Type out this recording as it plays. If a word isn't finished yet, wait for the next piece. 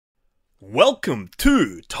Welcome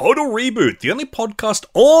to Total Reboot, the only podcast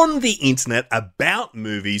on the internet about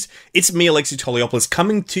movies. It's me, Alexi Toliopoulos,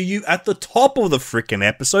 coming to you at the top of the frickin'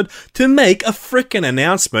 episode to make a frickin'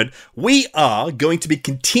 announcement. We are going to be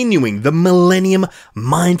continuing the Millennium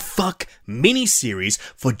Mindfuck mini-series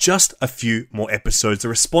for just a few more episodes. The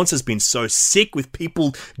response has been so sick with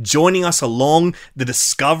people joining us along the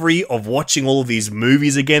discovery of watching all of these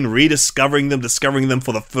movies again, rediscovering them, discovering them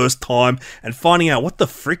for the first time, and finding out what the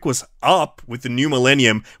frick was up with the new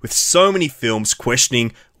millennium, with so many films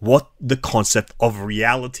questioning what the concept of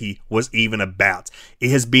reality was even about. It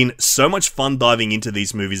has been so much fun diving into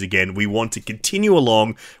these movies again. We want to continue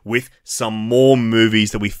along with some more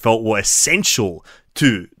movies that we felt were essential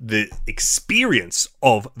to the experience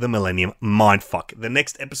of the Millennium Mindfuck. The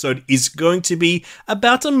next episode is going to be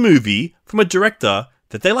about a movie from a director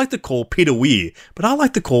that they like to call Peter Weir, but I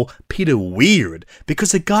like to call Peter Weird,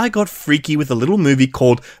 because the guy got freaky with a little movie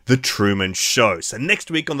called The Truman Show. So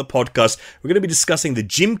next week on the podcast, we're going to be discussing the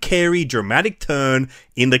Jim Carrey dramatic turn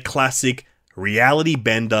in the classic reality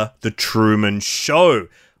bender, The Truman Show.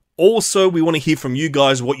 Also, we want to hear from you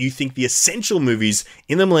guys what you think the essential movies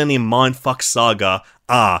in the Millennium Mindfuck saga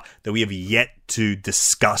are that we have yet to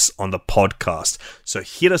discuss on the podcast. So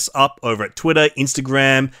hit us up over at Twitter,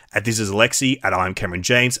 Instagram, at This Is Alexi, at I'm Cameron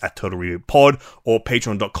James, at Total Reboot Pod, or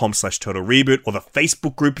patreon.com/Total Reboot, or the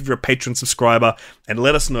Facebook group if you're a Patreon subscriber, and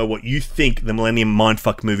let us know what you think the Millennium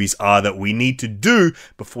Mindfuck movies are that we need to do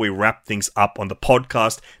before we wrap things up on the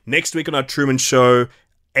podcast. Next week on our Truman Show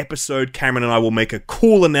episode, Cameron and I will make a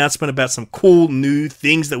cool announcement about some cool new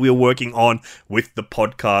things that we are working on with the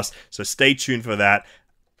podcast. So stay tuned for that.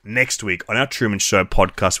 Next week on our Truman Show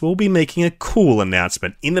podcast, we'll be making a cool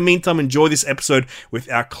announcement. In the meantime, enjoy this episode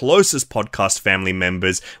with our closest podcast family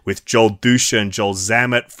members, with Joel Dusha and Joel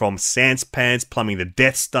Zammit from Sans Pants, Plumbing the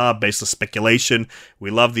Death Star, Baseless Speculation. We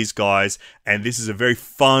love these guys, and this is a very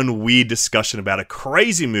fun, weird discussion about a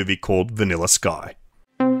crazy movie called Vanilla Sky.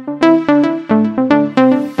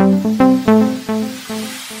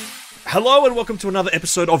 Hello and welcome to another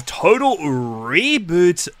episode of Total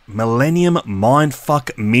Reboot Millennium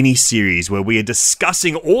Mindfuck mini-series, where we are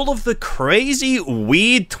discussing all of the crazy,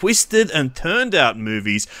 weird, twisted and turned out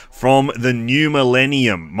movies from the new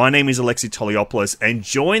millennium. My name is Alexi Toliopoulos, and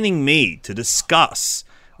joining me to discuss...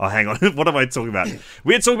 Oh, hang on. What am I talking about?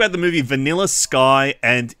 We're talking about the movie Vanilla Sky,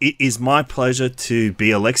 and it is my pleasure to be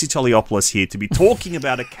Alexi Toliopoulos here to be talking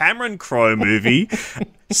about a Cameron Crowe movie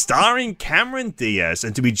starring Cameron Diaz,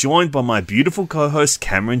 and to be joined by my beautiful co-host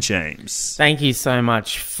Cameron James. Thank you so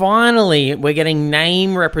much. Finally, we're getting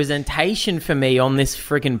name representation for me on this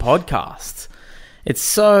friggin' podcast. It's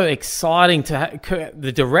so exciting to have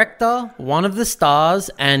the director, one of the stars,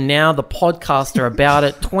 and now the podcaster about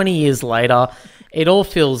it 20 years later. It all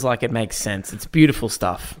feels like it makes sense. It's beautiful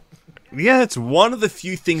stuff. Yeah, it's one of the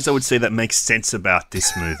few things I would say that makes sense about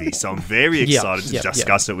this movie. So I'm very excited to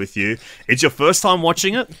discuss it with you. It's your first time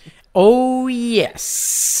watching it? Oh,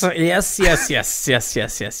 yes. Yes.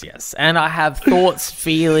 And I have thoughts,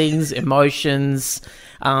 feelings, emotions.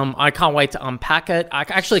 I can't wait to unpack it. I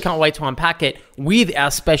actually can't wait to unpack it with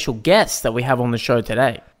our special guests that we have on the show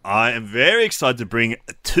today. I am very excited to bring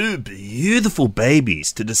two beautiful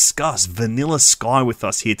babies to discuss Vanilla Sky with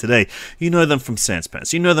us here today. You know them from Sans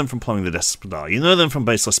Pants. You know them from Plumbing the Death Star. You know them from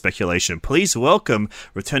Baseless Speculation. Please welcome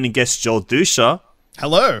returning guest Joel Dusha.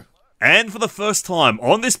 Hello. And for the first time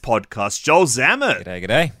on this podcast, Joel Zammit.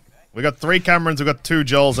 G'day. We got 3 Camerons, we got 2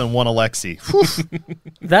 Joels, and 1 Alexi.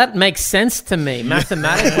 That makes sense to me.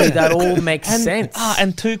 Mathematically, that all makes sense.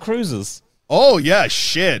 And 2 cruises. Oh, yeah,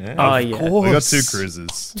 shit. Yeah. Oh, yeah. We got 2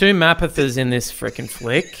 cruises. 2 Mapathas in this frickin'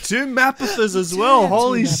 flick. 2 Mapathas as well.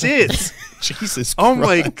 Holy shit. Jesus Christ. Oh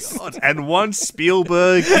my god. And 1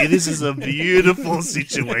 Spielberg. This is a beautiful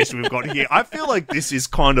situation we've got here. I feel like this is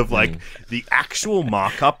kind of like the actual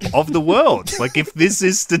markup of the world. Like, if this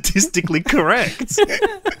is statistically correct.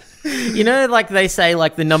 You know, like they say,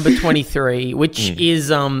 like the number 23, which is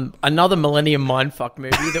another Millennium Mindfuck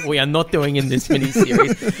movie that we are not doing in this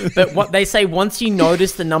miniseries. But what they say, once you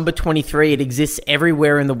notice the number 23, it exists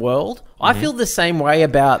everywhere in the world. I feel the same way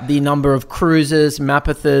about the number of Cruisers,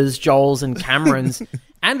 Mapathas, Joels, and Camerons,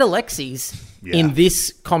 and Alexis in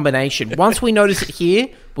this combination. Once we notice it here,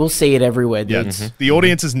 we'll see it everywhere, dudes. Yeah, the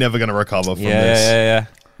audience is never going to recover from this. Yeah.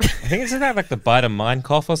 I think isn't that like the bite of mind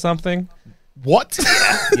cough or something? What?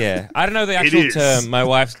 Yeah. I don't know the actual term. My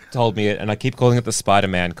wife told me it, and I keep calling it the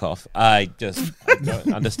Spider-Man cough. I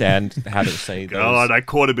don't understand how to say those God, I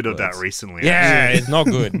caught a bit words. of that recently. Yeah, it's not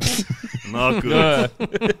good. Not good.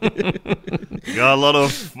 Got a lot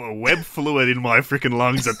of web fluid in my freaking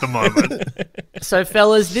lungs at the moment. So,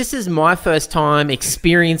 fellas, this is my first time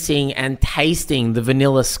experiencing and tasting the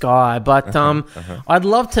Vanilla Sky, but I'd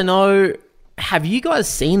love to know, have you guys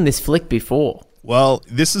seen this flick before? Well,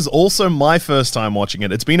 this is also my first time watching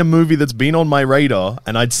it. It's been a movie that's been on my radar,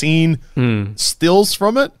 and I'd seen stills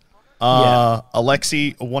from it.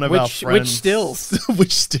 Alexi, one of our friends. Which stills?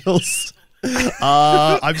 Which stills?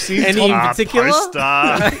 I've seen Any in particular?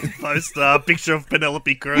 Poster, picture of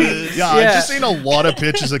Penelope Cruz. Yeah, I've just seen a lot of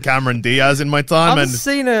pictures of Cameron Diaz in my time. I've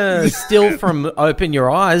seen a still from Open Your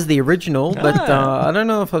Eyes, the original, but I don't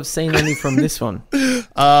know if I've seen any from this one.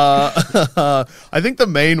 I think the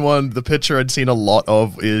main one, the picture I'd seen a lot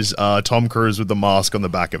of is Tom Cruise with the mask on the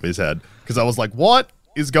back of his head. Because I was like, what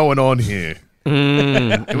is going on here?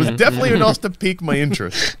 It was definitely enough to pique my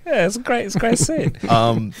interest. Yeah, it's a great scene.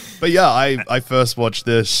 But yeah, I first watched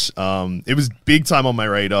this. It was big time on my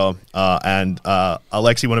radar. And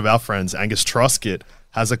Alexi, one of our friends, Angus Truscott,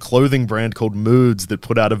 has a clothing brand called Moods that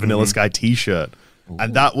put out a Vanilla Sky t-shirt. Ooh.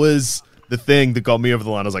 And that was the thing that got me over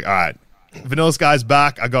the line. I was like, all right, Vanilla Sky's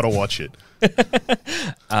back. I got to watch it.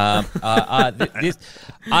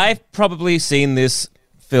 I've probably seen this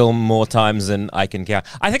film more times than I can count.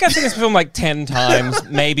 I think I've seen this film like 10 times,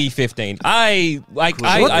 maybe 15. I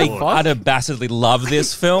unabashedly love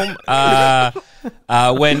this film.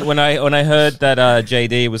 When I heard that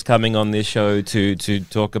JD was coming on this show to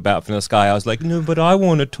talk about Vanilla Sky, I was like, no, but I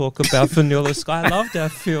want to talk about Vanilla Sky. I love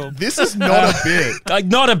that film. This is not a bit. Like,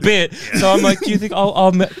 not a bit. So I'm like, do you think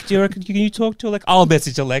do you reckon, can you talk to Alexi? I'll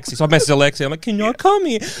message Alexi. So I message Alexi. I'm like, can you come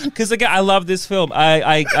here? Because again, I love this film.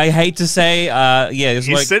 I hate to say, it's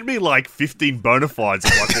you like, sent me like 15 bona fides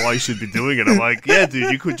of like why you should be doing it. I'm like, yeah,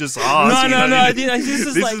 dude, you could just ask. No. This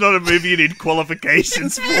is not a movie you need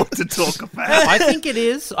qualifications for to talk about. I think it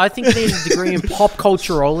is. I think it needs a degree in pop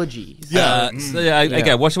culturology.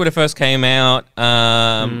 Okay, watched it when it first came out.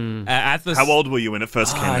 How old were you when it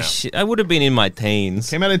first came out? Shit, I would have been in my teens.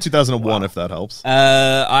 Came out in 2001, if that helps.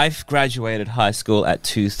 I've graduated high school at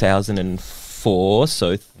 2004,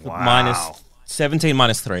 so minus 17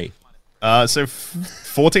 minus 3. So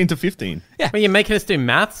 14 to 15. Yeah. Well, you're making us do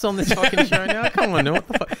maths on this fucking show now? Come on, what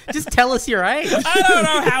the fuck? Just tell us your age. I don't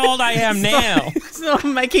know how old I am now. It's not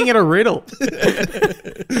making it a riddle.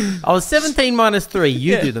 I was 17 minus 3.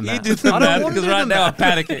 You do the math. You do the math because right now I'm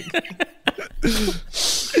panicking.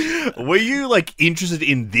 Were you like interested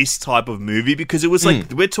in this type of movie? Because it was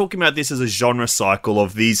like we're talking about this as a genre cycle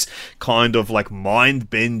of these kind of like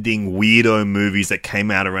mind-bending weirdo movies that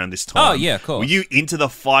came out around this time. Oh yeah, of course. Were you into the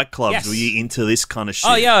Fight Clubs? Yes. Were you into this kind of shit?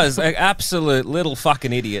 Oh yeah, I was an absolute little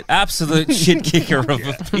fucking idiot, absolute shit kicker of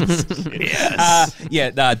a piece of shit.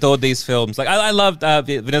 Yes. I adored these films. Like I loved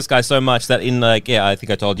Vanilla Sky so much that in I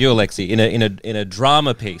think I told you, Alexi, in a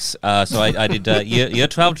drama piece. So I did year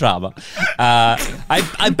 12 drama.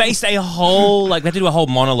 I based a whole, like, we had to do a whole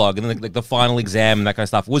monologue, and like the final exam and that kind of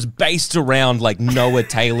stuff was based around like Noah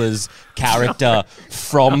Taylor's character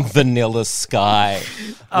from Vanilla Sky.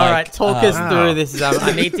 All right, talk us through this.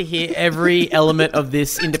 I need to hear every element of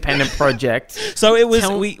this independent project. So it was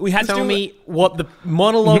we had to tell me what the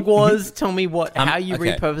monologue was. Tell me how you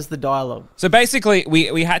repurposed the dialogue. So basically,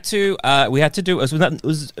 we had to do it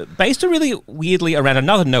was based really weirdly around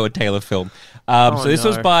another Noah Taylor film. So this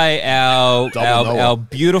was by our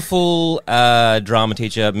beautiful drama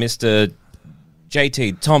teacher, Mr.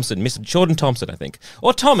 J.T. Thompson, Mr. Jordan Thompson, I think,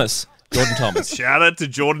 or Thomas. Jordan Thomas. Shout out to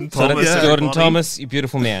Jordan Thomas. Jordan Thomas, you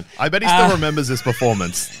beautiful man. I bet he still remembers this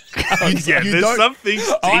performance. There's some things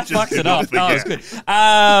I fucked it up. That was good.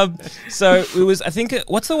 So it was, I think,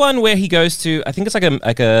 what's the one where he goes to, I think it's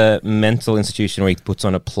like a mental institution where he puts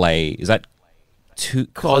on a play. Is that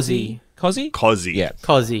Cozzy? Yeah.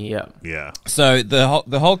 Cozzy, yeah. Yeah. So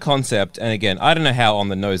the whole concept, and again, I don't know how on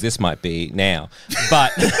the nose this might be now,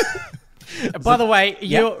 but... By the way,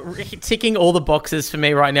 you're ticking all the boxes for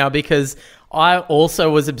me right now because I also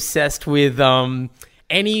was obsessed with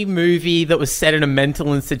any movie that was set in a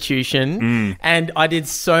mental institution, and I did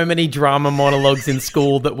so many drama monologues in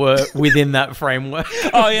school that were within that framework.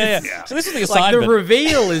 Oh, yeah. So this is the assignment. Like, the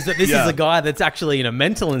reveal is that this is a guy that's actually in a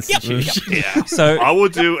mental institution. Yep. Yeah. So I will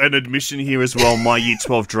do an admission here as well. My Year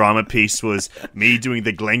 12 drama piece was me doing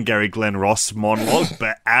the Glengarry Glen Ross monologue,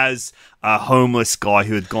 but as a homeless guy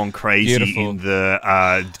who had gone crazy in the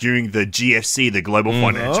during the GFC, the global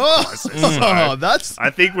financial crisis. So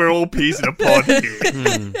I think we're all peas in a pod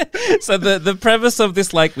here. So the premise of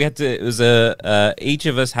this, like, each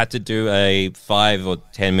of us had to do a 5 or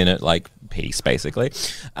 10 minute like piece, basically.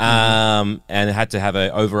 And it had to have an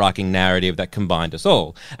overarching narrative that combined us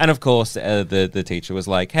all. And of course, the teacher was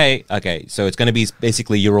like, hey, okay, so it's going to be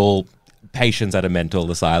basically you're all patients at a mental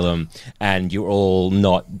asylum and you're all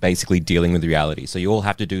not basically dealing with reality. So you all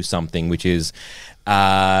have to do something which is,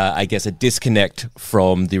 I guess, a disconnect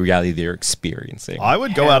from the reality they're experiencing. I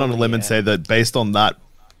would go out on a limb and say that based on that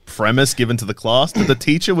premise given to the class, that the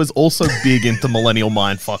teacher was also big into millennial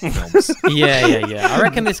mindfuck films. Yeah. I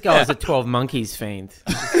reckon this guy was a 12 Monkeys fiend.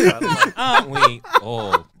 Aren't we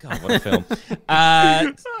all? God, what a film.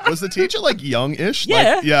 Was the teacher like young-ish?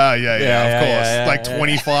 Yeah. Like, yeah, of course. yeah, Like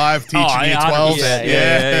 25, teaching year 12.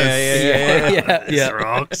 Yeah.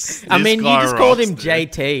 Rocks. I mean, This you guy just called rocks, him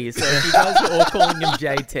dude. JT, so if you guys are all calling him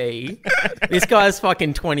JT, this guy's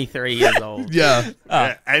fucking 23 years old. Yeah.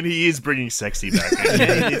 Yeah, and he is bringing sexy back.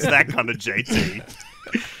 It's that kind of JT.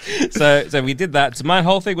 So we did that. So my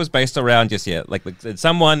whole thing was based around just like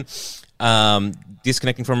someone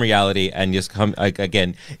disconnecting from reality and just come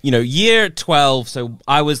again. Year 12. So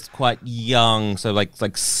I was quite young. So like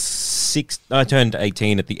 6. I turned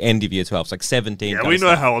 18 at the end of year 12. So like 17. Yeah, we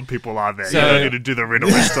know how old people are there. So- You don't need to do the riddle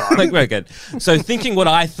this time. Like we're good. So thinking what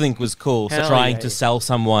I think was cool, so Hell trying yeah. to sell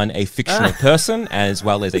someone a fictional person as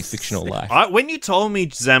well as a fictional life. When you told me,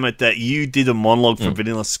 Zamet, that you did a monologue for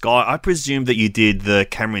Vanilla Sky, I presumed that you did the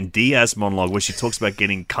Cameron Diaz monologue where she talks about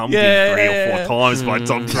getting cummed in 3 or 4 times by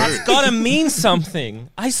Tom Cruise. Gotta mean something.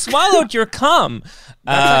 I swallowed your cum.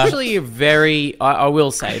 That's actually a very, I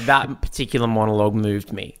will say, that particular monologue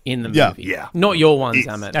moved me in the movie. Yeah. Not your one,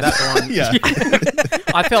 Zamet. That one. Yeah.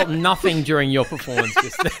 I felt nothing during your performance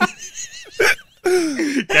just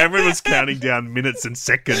then. Cameron was counting down minutes and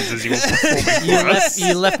seconds as you were performing for us.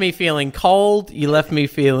 You left me feeling cold. You left me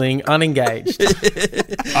feeling unengaged.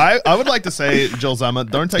 I would like to say, Joel Zama,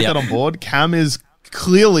 don't take Yep. that on board. Cam is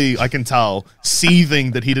clearly, I can tell,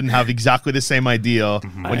 seething that he didn't have exactly the same idea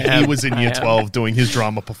when he was in year 12 doing his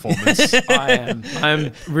drama performance.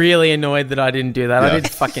 I'm really annoyed that I didn't do that. Yeah. I did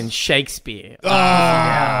fucking Shakespeare.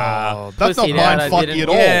 Oh, that's not Pussied out. I mindfucky did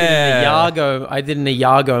at all. I did an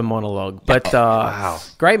Iago monologue, but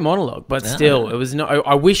great monologue. But still, it was no.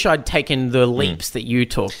 I wish I'd taken the leaps that you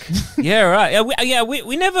took. Yeah, right.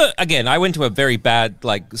 We never. Again, I went to a very bad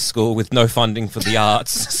school with no funding for the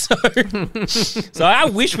arts, so I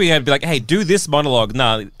wish we had be like, hey, do this monologue.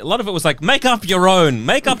 No, a lot of it was like, make up your own,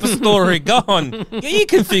 make up a story. Go on, yeah, you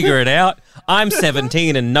can figure it out. I'm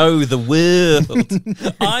 17 and know the world.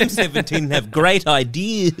 I'm 17 and have great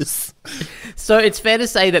ideas. So it's fair to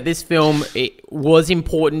say that this film was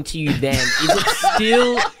important to you then. Is it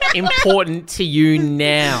still important to you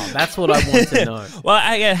now? That's what I want to know. Well,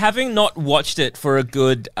 having not watched it for a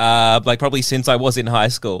good, probably since I was in high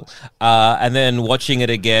school, and then watching it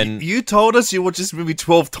again. You told us you watched this movie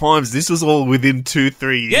 12 times. This was all within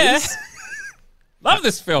 2-3 years. Yeah. Love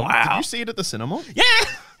this film. Did you see it at the cinema? Yeah.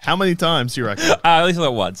 How many times do you reckon? At least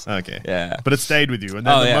not once. Okay. Yeah. But it stayed with you. And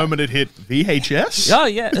then the moment it hit VHS? Oh,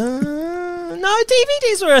 yeah. No,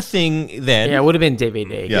 DVDs were a thing then. Yeah, it would have been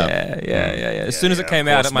DVD. Yeah. Yeah. As soon as it came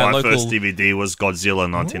Of out course, at my local... first DVD was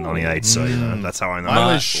Godzilla 1998, so that's how I know.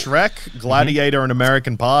 Mine was Shrek, Gladiator, and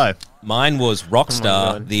American Pie. Mine was Rockstar,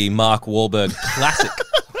 God. the Mark Wahlberg classic.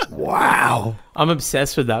 Wow. I'm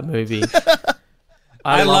obsessed with that movie.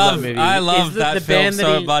 I love that movie. I love Is that film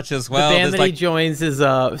so much as well. The band There's that he joins is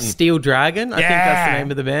Steel Dragon. I think that's the name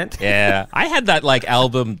of the band. Yeah. I had that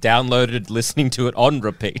album downloaded, listening to it on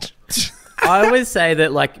repeat. I always say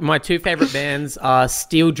that my two favorite bands are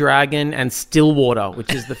Steel Dragon and Stillwater,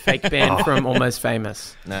 which is the fake band from Almost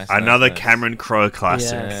Famous. Nice, Another nice. Cameron Crowe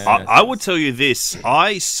classic. Yeah. I would tell you this.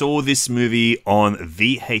 I saw this movie on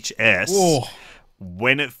VHS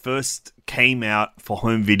when it first came out for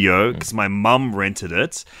home video because my mum rented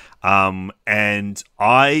it. And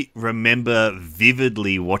I remember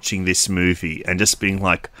vividly watching this movie and just being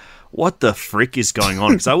like, what the frick is going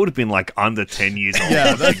on? Because I would have been under 10 years old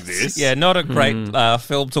watching this. Yeah, not a great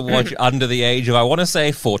film to watch under the age of, I want to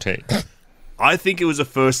say, 14. I think it was the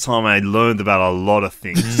first time I learned about a lot of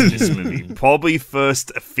things in this movie. Probably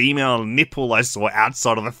first female nipple I saw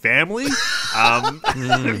outside of the family.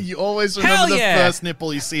 You always remember the first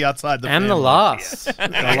nipple you see outside the And the family. last. The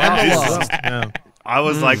last. Yeah. I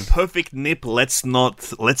was like, perfect nip. Let's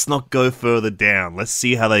not go further down. Let's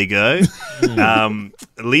see how they go.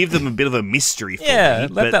 Leave them a bit of a mystery for me.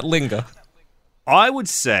 Let but that linger. I would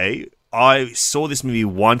say I saw this movie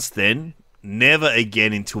once then, never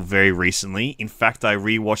again until very recently. In fact, I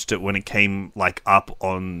rewatched it when it came up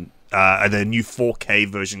on the new 4K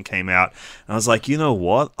version came out. And I was like, you know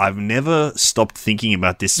what? I've never stopped thinking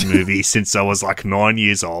about this movie since I was 9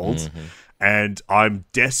 years old. and I'm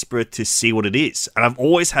desperate to see what it is. And I've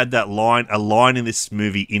always had a line in this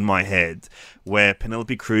movie in my head where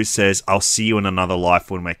Penelope Cruz says, "I'll see you in another life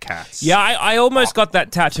when we're cats." Yeah, I almost got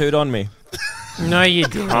that tattooed on me. No, you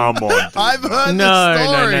didn't. Come on, dude. I've heard No, this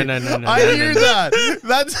story. no, I hear that.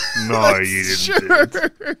 That's No, that's you didn't. Sure.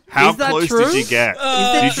 Dude. How Is that close true? did you get?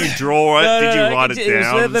 Did you draw it? Did you write it down?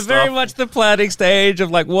 They're and very stuff? much the planning stage of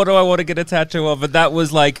like, what do I want to get a tattoo of? But that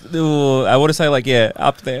was like, ooh, I want to say like, yeah,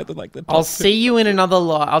 up there, like the top. I'll see you in another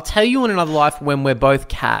life. I'll tell you in another life when we're both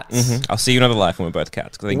cats. I'll see you in another life when we're both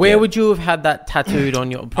cats. 'Cause I think, Where yeah. would you have had that tattooed on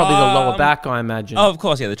your? Probably the lower back, I imagine. Oh, of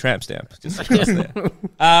course, yeah, the tramp stamp, just across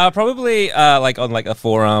there. Probably like on like a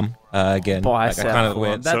forearm again. Bicep. Like, I kind of forearm.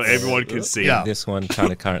 weird. So everyone can see. Yeah. This one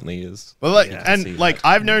kind of currently is. Well, like, Yeah, see and like that.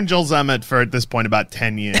 I've known Joel Zammett for at this point about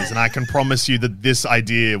 10 years, and I can promise you that this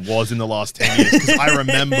idea was in the last 10 years because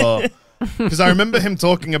I remember him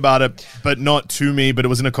talking about it, but not to me, but it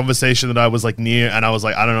was in a conversation that I was like near, and I was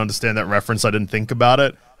like, I don't understand that reference. I didn't think about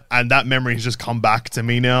it, and that memory has just come back to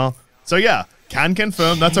me now. So yeah, can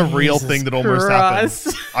confirm that's a real thing that almost Christ.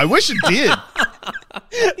 happened. I wish it did.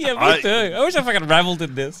 Yeah, me too. I wish I fucking reveled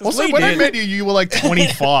in this. Also, We when I did. met you, you were like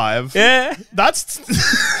 25. Yeah. That's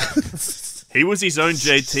He was his own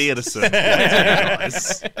JT at a certain point,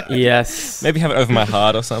 guys. Yes. Maybe have it over my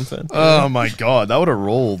heart or something. oh my god, that would have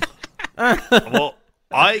rolled. Well,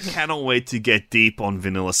 I cannot wait to get deep on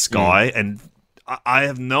Vanilla Sky, and I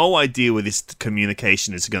have no idea where this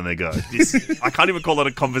communication is going to go. I can't even call it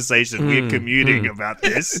a conversation. We're commuting about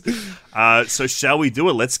this. So shall we do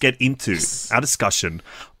it? Let's get into our discussion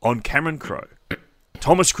on Cameron Crowe,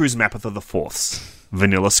 Thomas Cruise Mapother IV,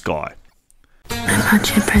 Vanilla Sky. I bought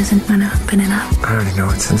you a present when I open it up. I already know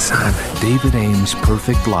what's inside. David Ames'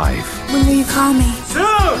 perfect life When will you call me?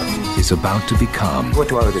 is about to become What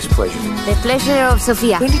do I owe this pleasure? The pleasure of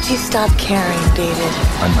Sophia. When did you stop caring, David?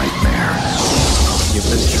 a nightmare. You've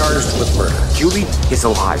been charged with murder. Julie is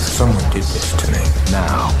alive. Someone did this to me.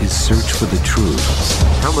 Now, his search for the truth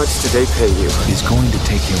How much did they pay you? is going to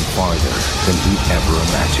take him farther than he'd ever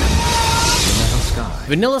imagined. Vanilla Sky.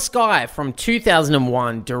 Vanilla Sky from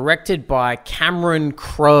 2001, directed by Cameron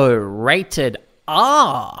Crowe, rated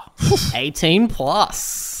R, 18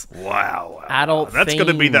 plus. Wow. Adult That's going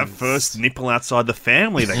to be that themes. first nipple outside the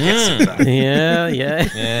family that gets it back. Yeah.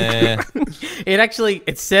 Yeah.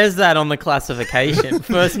 It says that on the classification.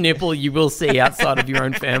 First nipple you will see outside of your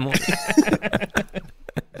own family.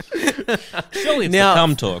 Surely it's Now- the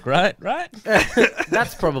cum talk, right? Right?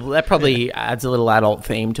 That probably adds a little adult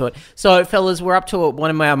theme to it. So, fellas, we're up to one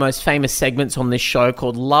of our most famous segments on this show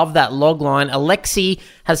called Love That Logline. Alexi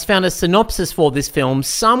has found a synopsis for this film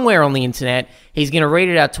somewhere on the internet. He's going to read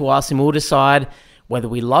it out to us and we'll decide whether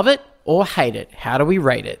we love it or hate it. How do we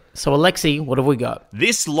rate it? So, Alexi, what have we got?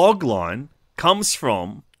 This log line comes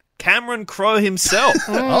from Cameron Crowe himself.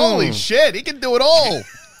 Holy shit, he can do it all.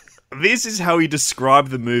 This is how he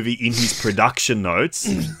described the movie in his production notes,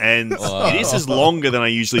 and this is longer than I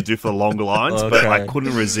usually do for long lines, but I Okay.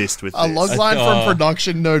 couldn't resist with A this. log line from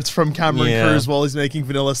production notes from Cameron Yeah. Cruz while he's making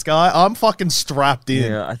Vanilla Sky. I'm fucking strapped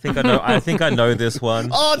in. Yeah, I think I know this one.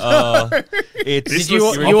 Oh no! It's This You,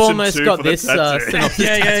 was you option almost 2 got for the this tattoo. synopsis.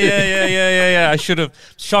 yeah. I should have.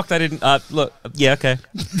 Shocked I didn't. Look, yeah, okay.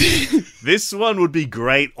 This one would be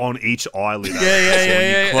great on each eyelid. Yeah, So when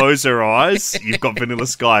yeah. you close your eyes, you've got Vanilla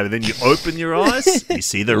Sky, but then you open your eyes, you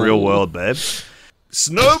see the real world, babe.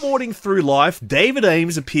 Snowboarding through life, David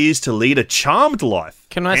Ames appears to lead a charmed life.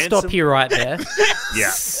 Can I Handsome- stop you right there?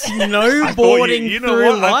 Yeah. Snowboarding you know through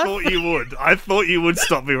what? I life? thought you would. I thought you would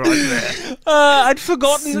stop me right there. I'd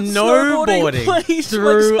forgotten that Snowboarding plays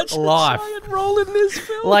through like such life. a giant role in this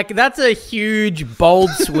film. Like, that's a huge, bold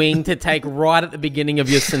swing to take right at the beginning of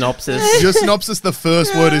your synopsis. Your synopsis, the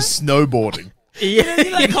first word is snowboarding. Yeah.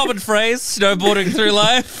 that common phrase, snowboarding through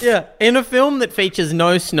life. Yeah, in a film that features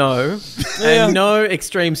no snow and no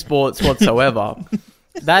extreme sports whatsoever.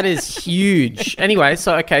 That is huge. Anyway,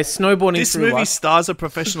 so okay, snowboarding This through movie life. stars a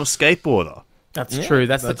professional skateboarder. That's true.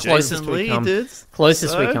 That's the closest Jason we Lee, come. dude.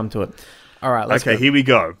 Closest we So? come to it. All right, let's Okay, go. here we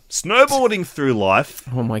go. Snowboarding through life,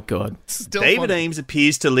 Oh my god. Still David fun. Ames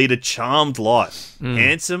appears to lead a charmed life.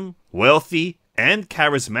 Handsome, wealthy, and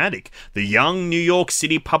charismatic. The young New York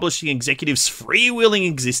City publishing executive's freewheeling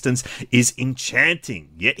existence is enchanting,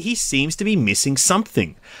 yet he seems to be missing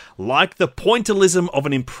something. Like the pointillism of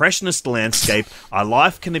an impressionist landscape, our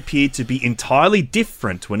life can appear to be entirely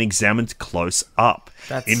different when examined close up.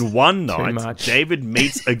 In one night, David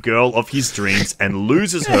meets a girl of his dreams and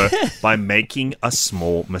loses her by making a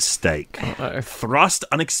small mistake. Thrust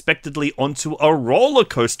unexpectedly onto a roller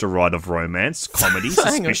coaster ride of romance, comedy,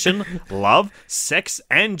 suspicion, love, sex,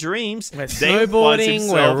 and dreams. We're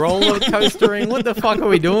snowboarding, we're roller coastering. What the fuck are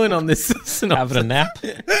we doing on this? Having a nap.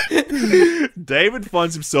 David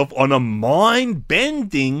finds himself on a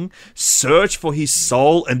mind-bending search for his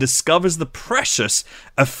soul and discovers the precious,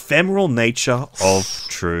 ephemeral nature of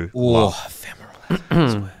true love.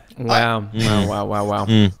 Ephemeral. Wow. Wow.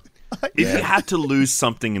 If you had to lose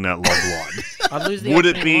something in that love line, I'd lose the would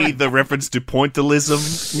it opening be line. the reference to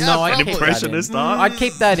pointillism? No, I'd and keep that impressionist in. art? I'd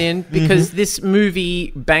keep that in because this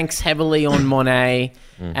movie banks heavily on Monet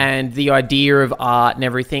and the idea of art and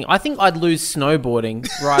everything. I think I'd lose snowboarding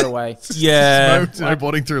right away. Yeah.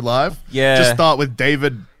 Snowboarding through life. Yeah. Just start with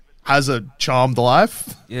David has a charmed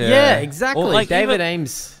life. Yeah, exactly. Or, like, David even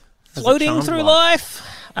Ames. has a floating charmed through life.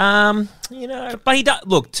 But he does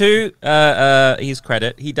look to his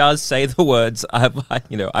credit. He does say the words.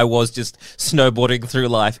 I was just snowboarding through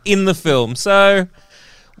life in the film. So,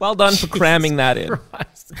 well done for cramming that in.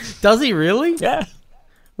 Christ. Does he really? Yeah.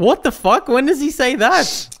 What the fuck? When does he say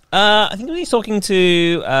that? I think he's talking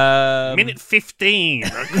to Minute 15.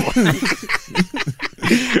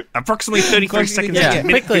 Approximately 33 seconds. Yeah, into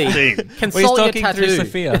minute quickly. 15. Well, he's Consult your talking through tattoo.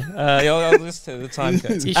 Sophia. I'll listen to the time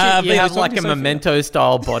code. You have like a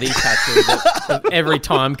memento-style body tattoo of every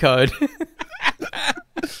time code.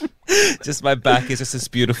 Just my back is just this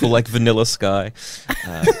beautiful, like, vanilla sky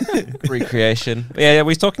recreation. Yeah,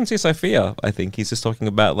 he's talking to Sophia, I think. He's just talking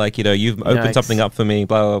about, like, you've opened something up for me,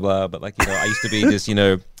 blah, blah, blah. But, like, I used to be just,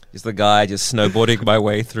 just the guy just snowboarding my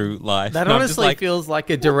way through life. That And I'm just honestly like, feels like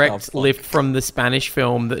a direct lift from the Spanish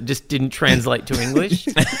film that just didn't translate to English.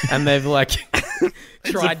 And they've, like,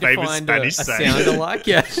 tried to famous find Spanish a saying. sound alike.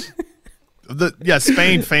 Yeah.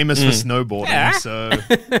 Spain famous for snowboarding. Yeah. So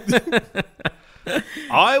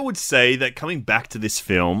I would say that coming back to this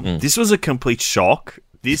film, this was a complete shock.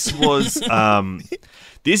 This was,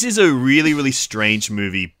 this is a really, really strange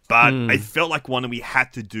movie, but I felt like one that we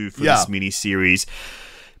had to do for this miniseries.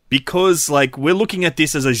 Because, like, we're looking at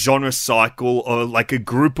this as a genre cycle or, like, a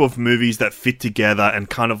group of movies that fit together and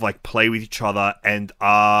kind of, like, play with each other and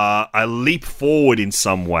are a leap forward in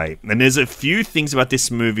some way. And there's a few things about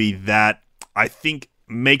this movie that I think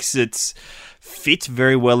makes it fit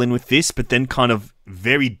very well in with this, but then kind of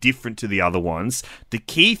very different to the other ones. The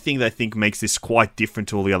key thing that I think makes this quite different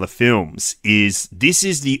to all the other films is this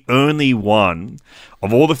is the only one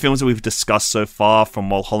of all the films that we've discussed so far, from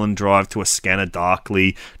Mulholland Drive to A Scanner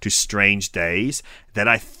Darkly to Strange Days, that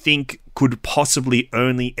I think could possibly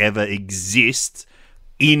only ever exist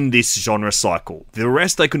in this genre cycle. The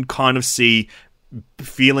rest I can kind of see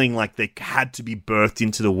feeling like they had to be birthed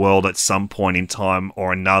into the world at some point in time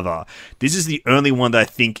or another. This is the only one that I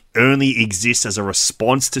think only exists as a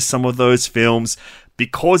response to some of those films,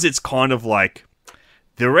 because it's kind of like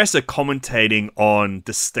the rest are commentating on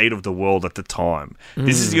the state of the world at the time.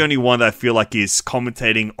 This is the only one that I feel like is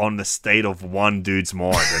commentating on the state of one dude's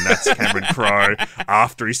mind, and that's Cameron Crowe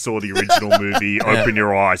after he saw the original movie Open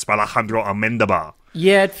Your Eyes by Alejandro Amendabar.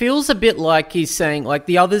 Yeah, it feels a bit like he's saying, like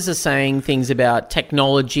the others are saying things about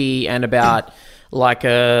technology and about like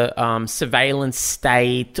a surveillance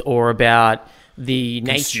state or about the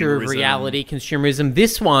nature of reality, consumerism.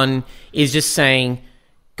 This one is just saying,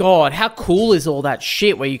 God, how cool is all that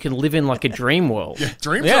shit where you can live in like a dream world? yeah,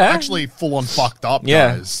 dreams are actually full on fucked up,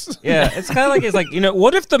 guys. Yeah, it's kind of like,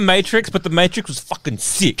 what if the Matrix, but the Matrix was fucking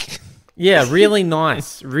sick? Yeah, really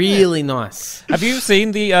nice. Really nice. Have you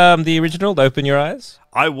seen the original, Open Your Eyes?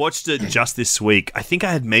 I watched it just this week. I think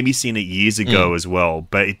I had maybe seen it years ago as well,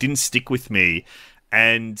 but it didn't stick with me.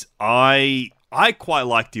 And I quite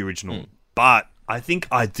like the original, but I think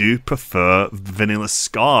I do prefer Vanilla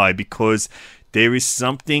Sky because there is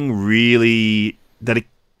something really that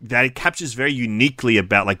it captures very uniquely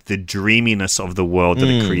about like the dreaminess of the world that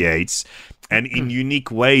it creates. And in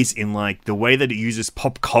unique ways, in like the way that it uses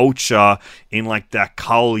pop culture in like that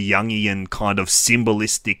Carl Jungian kind of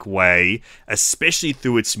symbolistic way, especially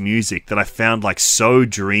through its music, that I found like so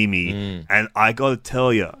dreamy. And I gotta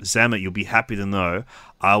tell you, Zamet, you'll be happy to know,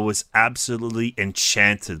 I was absolutely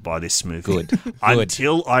enchanted by this movie. Good.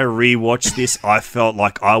 Until I rewatched this, I felt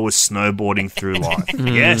like I was snowboarding through life.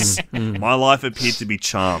 Yes, my life appeared to be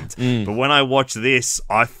charmed. But when I watched this,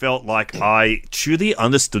 I felt like I truly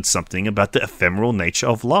understood something about the ephemeral nature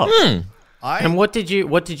of love. And what did you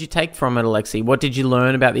take from it, Alexi? What did you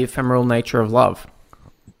learn about the ephemeral nature of love?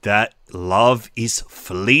 That love is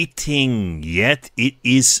fleeting, yet it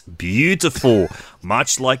is beautiful,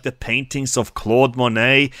 much like the paintings of Claude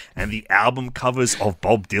Monet and the album covers of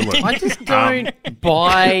Bob Dylan. I just don't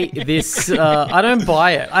buy this. I don't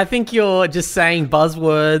buy it. I think you're just saying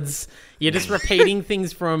buzzwords. You're just repeating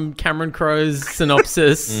things from Cameron Crowe's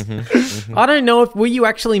synopsis. I don't know were you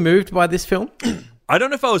actually moved by this film? I don't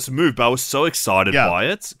know if I was moved, but I was so excited by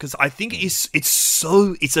it because I think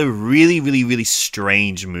it's a really, really, really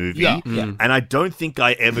strange movie. And I don't think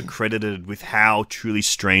I ever credited with how truly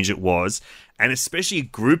strange it was. And especially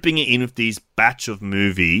grouping it in with these batch of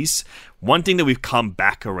movies, one thing that we've come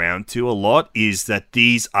back around to a lot is that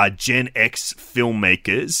these are Gen X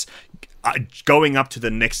filmmakers going up to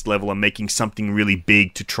the next level and making something really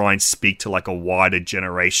big to try and speak to like a wider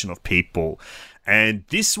generation of people. And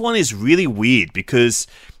this one is really weird because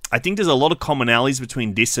I think there's a lot of commonalities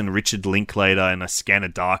between this and Richard Linklater and A Scanner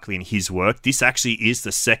Darkly in his work. This actually is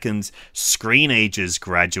the second Screen Ages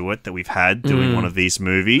graduate that we've had doing one of these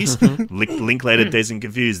movies. Linklater Dazed and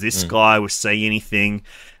Confused. This guy was Say Anything.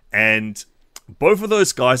 And both of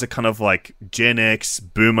those guys are kind of like Gen X,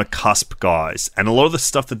 boomer cusp guys. And a lot of the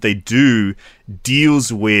stuff that they do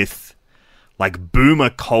deals with like boomer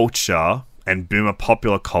culture and boomer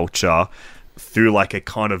popular culture through like a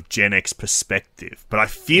kind of Gen X perspective. But I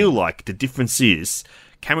feel like the difference is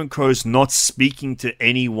Cameron Crowe's not speaking to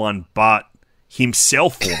anyone but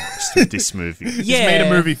himself almost with this movie. He's made a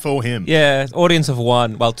movie for him. Yeah, audience of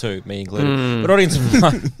one. Well, two, me included. But audience of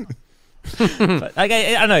one. But,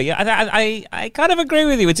 I know. Yeah, I kind of agree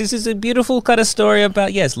with you. This is a beautiful kind of story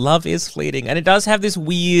about, yes, love is fleeting. And it does have this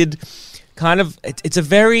weird kind of, it's a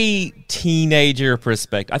very teenager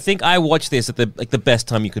perspective. I think I watched this at the best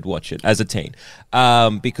time you could watch it as a teen,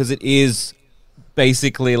 because it is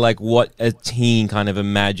basically like what a teen kind of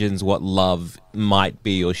imagines what love might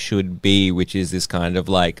be or should be, which is this kind of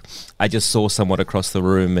like, I just saw someone across the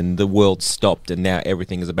room and the world stopped and now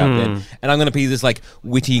everything is about them. And I'm going to be this like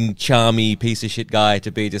witty, charmy piece of shit guy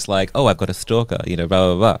to be just like, oh, I've got a stalker, you know,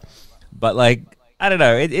 blah, blah, blah. But like, I don't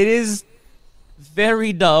know, it is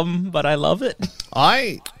very dumb, but I love it.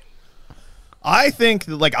 I think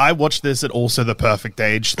that, like, I watched this at also the perfect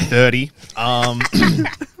age, 30. I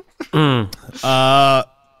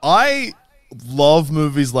love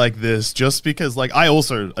movies like this just because, like, I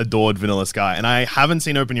also adored Vanilla Sky, and I haven't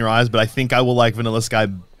seen Open Your Eyes, but I think I will like Vanilla Sky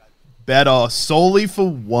better solely for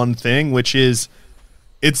one thing, which is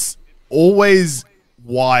it's always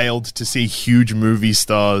wild to see huge movie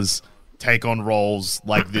stars take on roles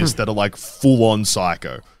like this that are like full-on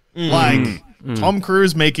psycho. Like Tom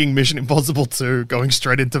Cruise making Mission Impossible 2, going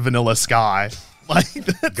straight into Vanilla Sky. Like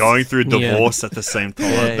going through divorce at the same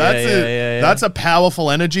time. That's a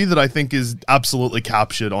powerful energy that I think is absolutely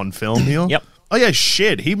captured on film here. Yep. Oh yeah,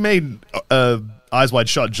 shit. He made Eyes Wide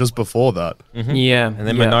Shut just before that. Yeah. And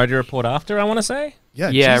then Minority Report after, I want to say.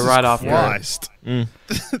 Yeah, Jesus right after. Christ.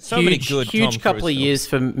 So many good huge Tom couple Cruise of years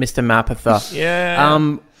for Mr. Mapother.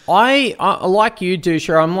 Yeah. I like you,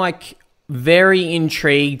 Dusha. I'm like very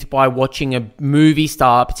intrigued by watching a movie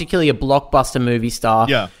star, particularly a blockbuster movie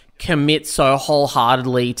star, commit so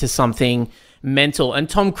wholeheartedly to something mental. And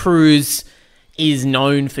Tom Cruise is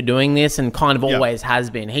known for doing this and kind of always has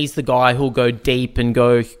been. He's the guy who'll go deep and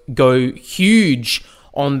go huge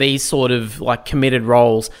on these sort of like committed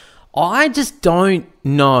roles. I just don't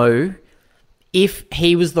know if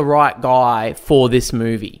he was the right guy for this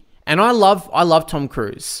movie. And I love Tom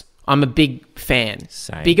Cruise. I'm a big fan.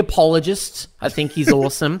 Same. Big apologist. I think he's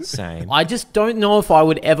awesome. Same. I just don't know if I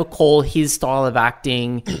would ever call his style of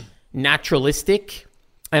acting naturalistic.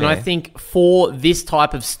 And I think for this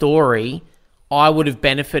type of story, I would have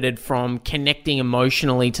benefited from connecting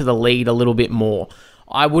emotionally to the lead a little bit more.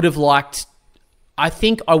 I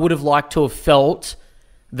think I would have liked to have felt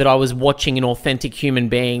that I was watching an authentic human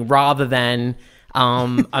being rather than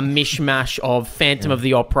a mishmash of Phantom of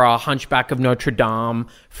the Opera, Hunchback of Notre Dame,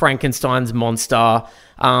 Frankenstein's monster,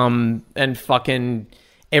 and fucking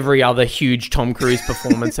every other huge Tom Cruise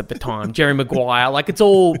performance at the time. Jerry Maguire. Like, it's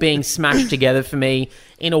all being smashed together for me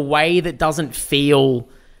in a way that doesn't feel...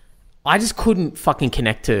 I just couldn't fucking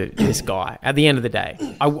connect to this guy at the end of the day.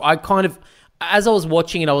 I kind of... As I was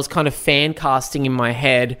watching it, I was kind of fan casting in my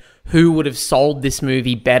head who would have sold this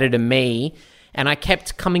movie better to me. And I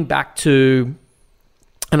kept coming back to...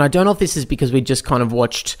 And I don't know if this is because we just kind of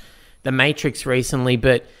watched The Matrix recently,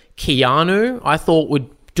 but Keanu, I thought, would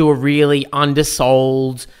do a really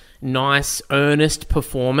undersold, nice, earnest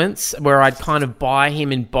performance where I'd kind of buy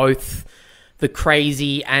him in both the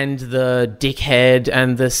crazy and the dickhead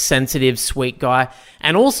and the sensitive, sweet guy.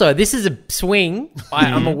 And also, this is a swing.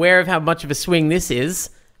 I'm aware of how much of a swing this is,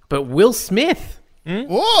 but Will Smith.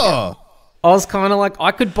 Whoa! I was kind of like,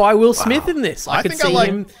 I could buy Will Smith in this. I could see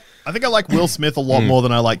him. I think I like Will Smith a lot more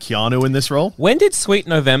than I like Keanu in this role. When did Sweet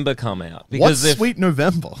November come out? What's Sweet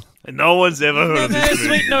November? No one's ever heard of this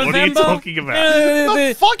movie. What are you talking about?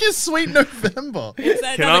 The fuck is Sweet November?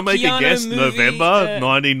 Can I make a guess? Movie? November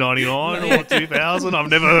 1999 or 2000? I've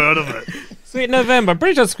never heard of it. Sweet November. I'm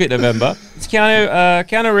pretty sure it's Sweet November. It's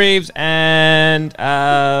Keanu Reeves and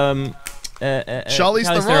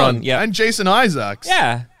Charlize Theron and Jason Isaacs.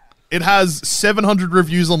 Yeah. It has 700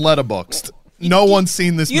 reviews on Letterboxd. No one's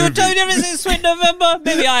seen this movie. You don't ever seen Sweet November?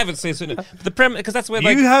 Maybe I haven't seen Sweet November. The premise, because that's where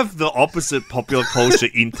you have the opposite popular culture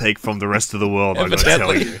intake from the rest of the world. I'm going to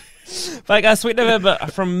tell you. Like Sweet November,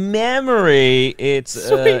 from memory, it's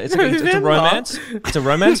a romance. It's a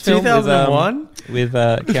romance film 2001? with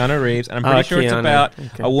Keanu Reeves, and I'm pretty sure it's about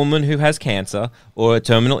a woman who has cancer or a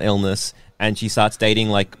terminal illness, and she starts dating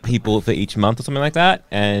like people for each month or something like that,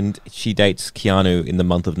 and she dates Keanu in the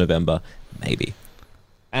month of November, maybe.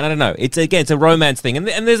 And I don't know. It's a romance thing, and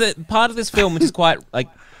there's a part of this film which is quite like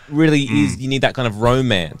really is you need that kind of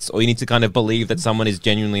romance, or you need to kind of believe that someone is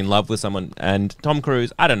genuinely in love with someone. And Tom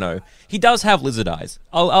Cruise, I don't know, he does have lizard eyes.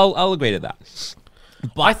 I'll agree to that.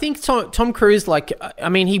 But I think Tom Cruise,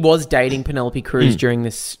 he was dating Penelope Cruz during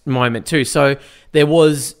this moment too, so there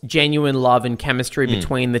was genuine love and chemistry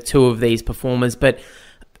between the two of these performers. But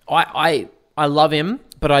I love him,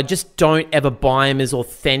 but I just don't ever buy him as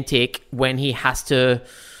authentic when he has to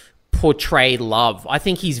portray love. I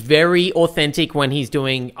think he's very authentic when he's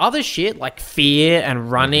doing other shit like fear and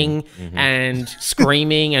running and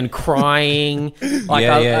screaming and crying.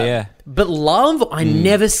 But love, I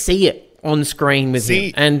never see it on screen with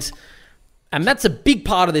him. And that's a big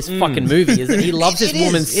part of this fucking movie, is that he loves this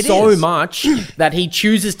woman so much that he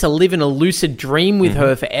chooses to live in a lucid dream with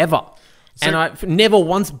her forever. And I've never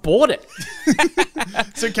once bought it.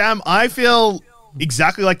 So, Cam, I feel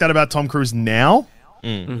exactly like that about Tom Cruise now.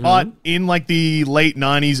 But in like the late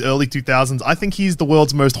 90s, early 2000s, I think he's the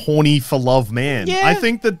world's most horny for love man. Yeah. I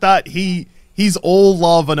think that he's all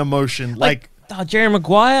love and emotion. Like Jerry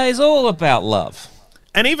Maguire is all about love.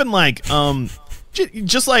 And even like,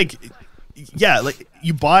 just like, yeah, like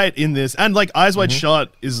you buy it in this. And like Eyes Wide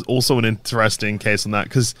Shut is also an interesting case on that,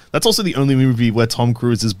 because that's also the only movie where Tom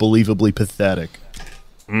Cruise is believably pathetic.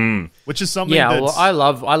 Which is something I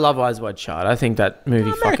love Eyes Wide Shut. I think that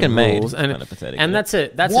movie fucking rules. And that's a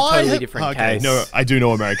totally different case. No, I do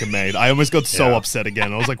know American Made. I almost got so upset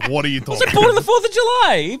again. I was like, what are you talking about? Born on the 4th of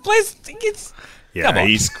July. He plays...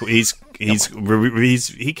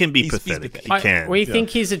 he can be pathetic. We think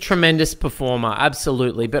he's a tremendous performer,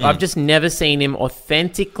 absolutely. But I've just never seen him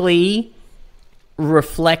authentically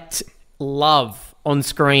reflect love on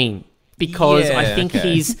screen. Because I think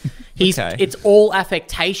he's it's all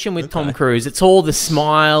affectation with Tom Cruise. It's all the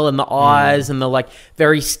smile and the eyes and the like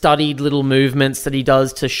very studied little movements that he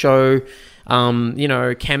does to show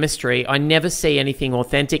chemistry. I never see anything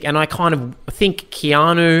authentic, and I kind of think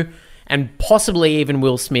Keanu and possibly even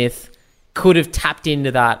Will Smith could have tapped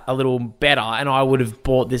into that a little better, and I would have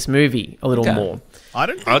bought this movie a little more.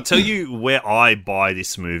 I'll tell you where I buy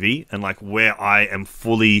this movie, and like where I am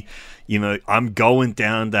fully, I'm going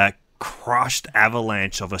down that crushed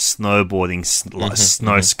avalanche of a snowboarding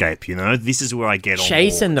snowscape. This is where I get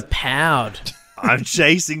chasing the powder. I'm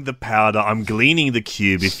chasing the powder. I'm gleaning the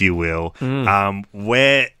cube, if you will.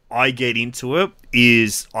 Where I get into it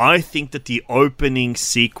is I think that the opening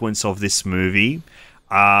sequence of this movie,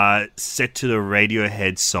 set to the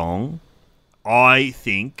Radiohead song, I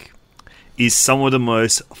think is some of the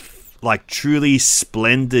most like truly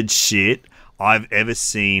splendid shit I've ever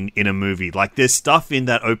seen in a movie. Like, there's stuff in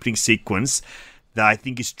that opening sequence that I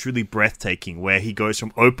think is truly breathtaking, where he goes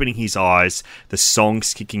from opening his eyes, the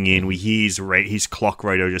song's kicking in, we hear his clock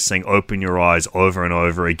radio just saying, open your eyes, over and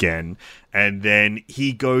over again. And then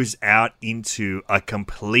he goes out into a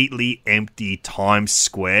completely empty Times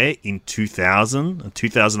Square in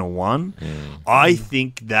 2001. I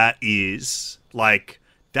think that is, like,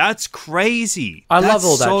 that's crazy. I love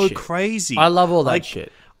all that shit. That's so crazy. I love all that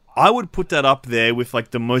shit. I would put that up there with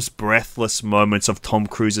like the most breathless moments of Tom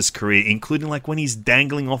Cruise's career, including like when he's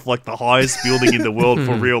dangling off like the highest building in the world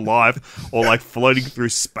for real life, or like floating through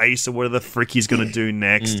space, or whatever the frick he's going to do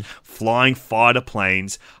next, flying fighter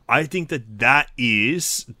planes. I think that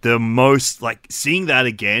is the most, like, seeing that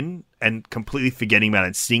again and completely forgetting about it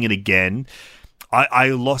and seeing it again, I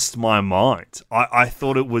lost my mind. I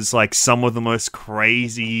thought it was like some of the most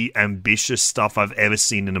crazy, ambitious stuff I've ever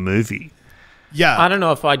seen in a movie. Yeah. I don't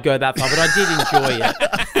know if I'd go that far, but I did enjoy it.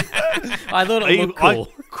 I thought it looked cool.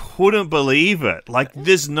 I couldn't believe it. Like,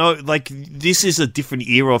 there's no, like, this is a different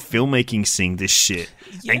era of filmmaking seeing this shit.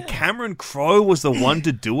 and Cameron Crowe was the one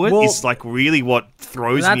to do it. Well, it's like really what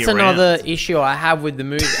throws me around. That's another issue I have with the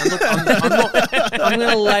movie. And look, I'm going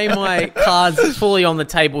to lay my cards fully on the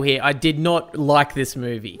table here. I did not like this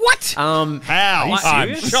movie. What? How?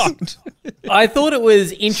 I'm shocked. I thought it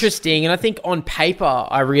was interesting, and I think on paper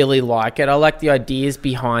I really like it. I like the ideas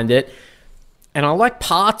behind it, and I like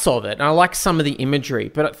parts of it, and I like some of the imagery.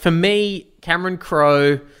 But for me, Cameron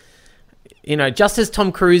Crowe, just as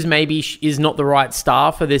Tom Cruise maybe is not the right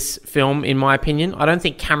star for this film, in my opinion, I don't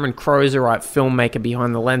think Cameron Crowe is the right filmmaker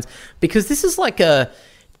behind the lens, because this is like a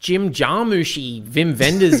Jim Jarmusch-y, Wim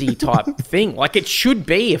Wenders-y type thing. Like, it should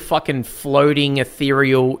be a fucking floating,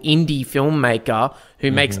 ethereal indie filmmaker who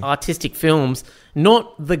makes artistic films,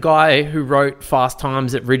 not the guy who wrote Fast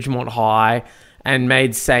Times at Ridgemont High and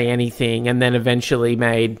made Say Anything and then eventually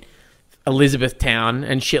made Elizabethtown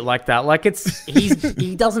and shit like that. Like,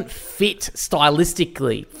 he doesn't fit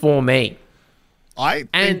stylistically for me. I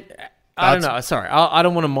don't know. Sorry, I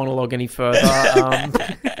don't want to monologue any further.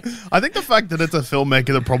 I think the fact that it's a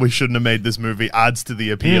filmmaker that probably shouldn't have made this movie adds to the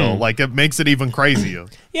appeal. Like, it makes it even crazier.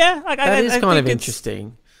 Yeah, that is kind of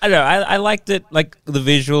interesting. I don't know. I liked it, like the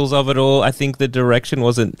visuals of it all. I think the direction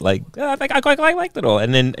wasn't like. I quite liked it all.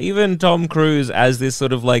 And then even Tom Cruise as this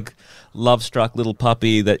sort of like love-struck little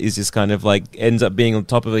puppy that is just kind of like ends up being on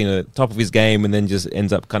top of his game, and then just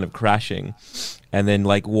ends up kind of crashing, and then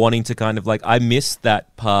like wanting to kind of like, I miss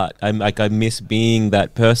that part. I miss being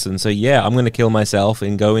that person. So yeah, I'm gonna kill myself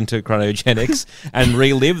and go into cryogenics and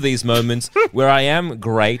relive these moments where I am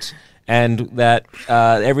great. And that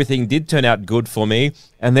everything did turn out good for me.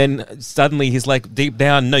 And then suddenly he's like, deep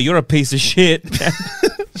down, no, you're a piece of shit.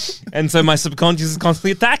 And so my subconscious is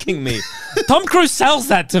constantly attacking me. Tom Cruise sells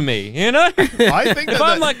that to me, I think if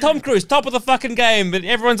I'm like Tom Cruise, top of the fucking game, but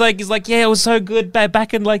everyone's like, he's like, yeah, it was so good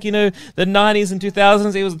back in like, the 90s and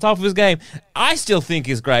 2000s, he was the top of his game. I still think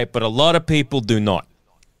he's great, but a lot of people do not.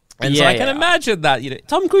 And so I can imagine that,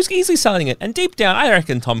 Tom Cruise easily selling it. And deep down, I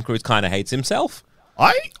reckon Tom Cruise kind of hates himself.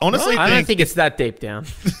 I honestly I don't think it's that deep down.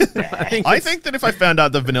 I think that if I found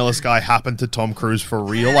out that Vanilla Sky happened to Tom Cruise for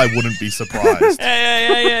real, I wouldn't be surprised.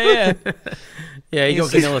 Yeah. Yeah, he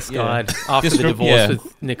got Vanilla Sky'd after the divorce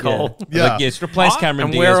with Nicole. Yeah. Like, yes, replace Cameron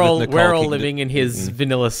and Diaz we're with Nicole all Kidman. living in his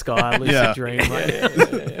Vanilla Sky lucid dream.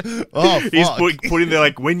 Right? Oh, fuck. He's putting there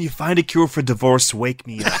like, when you find a cure for divorce, wake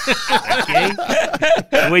me up.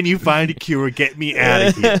 Okay? When you find a cure, get me out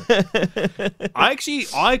of here.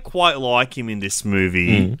 I quite like him in this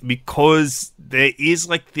movie because there is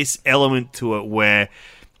like this element to it where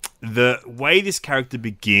the way this character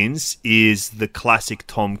begins is the classic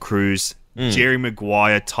Tom Cruise, Jerry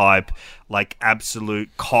Maguire type, like absolute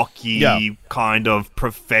cocky, kind of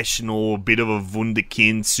professional, bit of a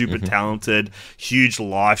wunderkind, super talented, huge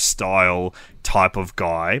lifestyle type of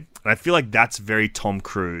guy. And I feel like that's very Tom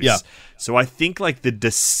Cruise. Yeah. So I think like the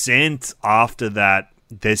descent after that,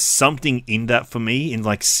 there's something in that for me, in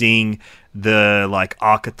like seeing the like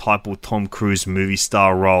archetypal Tom Cruise movie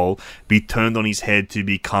star role be turned on his head to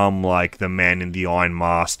become like the man in the iron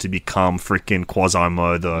mask, to become freaking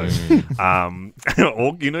Quasimodo,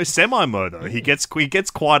 or semi-modo. He gets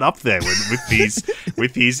quite up there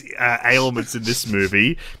with his ailments in this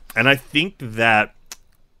movie, and I think that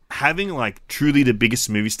having like truly the biggest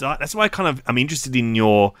movie star, that's why I'm interested in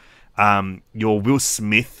your Will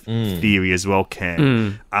Smith theory as well,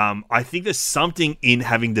 Cam. I think there's something in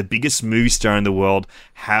having the biggest movie star in the world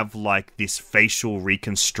have like this facial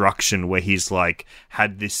reconstruction where he's like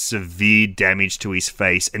had this severe damage to his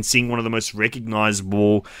face, and seeing one of the most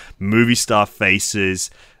recognizable movie star faces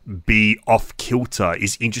be off kilter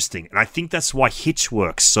is interesting. And I think that's why Hitch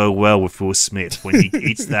works so well with Will Smith when he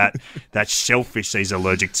eats that shellfish that he's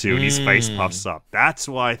allergic to and his face puffs up. That's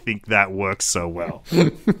why I think that works so well.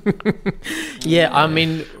 Yeah, I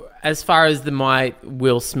mean, as far as my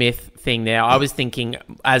Will Smith thing there, I was thinking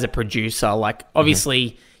as a producer, like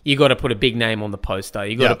obviously you got to put a big name on the poster.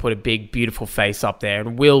 You got to put a big, beautiful face up there.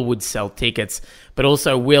 And Will would sell tickets, but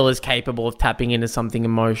also Will is capable of tapping into something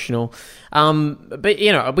emotional. But,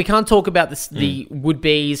 we can't talk about the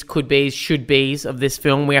would-bes, could-bes, should-bes of this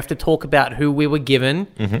film. We have to talk about who we were given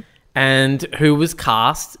and who was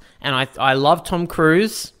cast. And I love Tom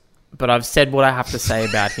Cruise, but I've said what I have to say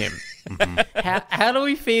about him. How do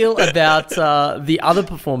we feel about the other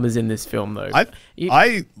performers in this film, though?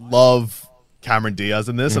 I love Cameron Diaz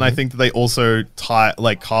in this, and I think that they also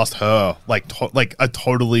cast her like a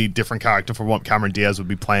totally different character from what Cameron Diaz would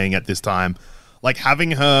be playing at this time. Like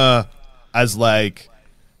having her as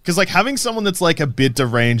because having someone that's like a bit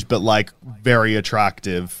deranged but like very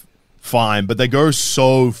attractive, fine, but they go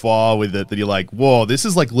so far with it that you're like, whoa, this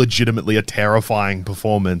is like legitimately a terrifying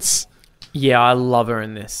performance. Yeah, I love her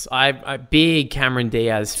in this. I'm a big Cameron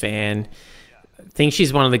Diaz fan. Think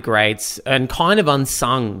she's one of the greats and kind of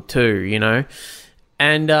unsung too, you know.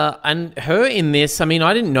 And her in this, I mean,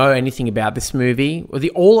 I didn't know anything about this movie.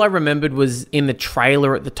 All I remembered was in the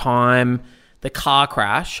trailer at the time, the car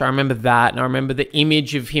crash. I remember that, and I remember the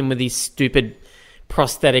image of him with his stupid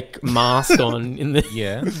prosthetic mask on in the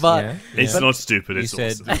but it's not stupid. It's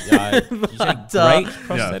awesome. You said great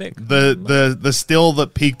prosthetic. The still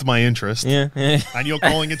that piqued my interest. Yeah. And you're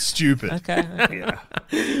calling it stupid. Okay. Yeah.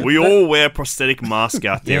 We all wear prosthetic masks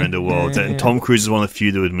out there in the world, and Tom Cruise is one of the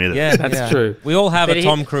few to admit it. Yeah, That's true. We all have a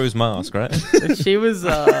Tom Cruise mask, right? She was,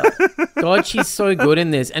 God, she's so good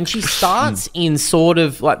in this. And she starts in sort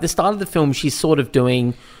of, like the start of the film, she's sort of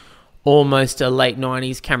doing almost a late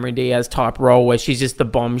 90s Cameron Diaz type role where she's just the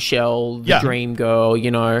bombshell, the dream girl, you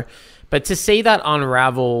know. But to see that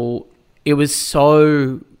unravel, it was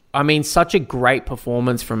such a great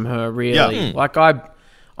performance from her, really. Yeah. Like,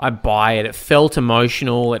 I buy it. It felt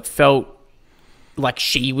emotional. It felt like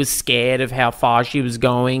she was scared of how far she was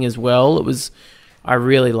going as well. I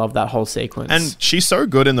really love that whole sequence. And she's so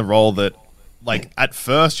good in the role that, like, at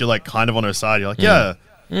first you're, like, kind of on her side. You're like,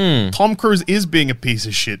 Tom Cruise is being a piece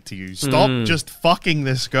of shit to you. Stop just fucking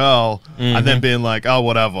this girl and then being like, oh,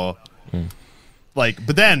 whatever. Like,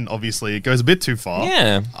 but then, obviously, it goes a bit too far.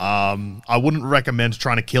 Yeah. I wouldn't recommend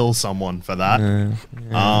trying to kill someone for that.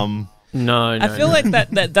 No. I feel like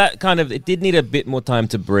that kind of, it did need a bit more time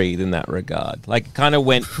to breathe in that regard. Like, it kind of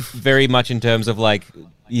went very much in terms of, like,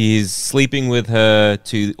 he's sleeping with her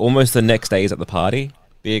to almost the next day he's at the party,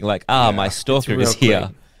 being like, my stalker is here.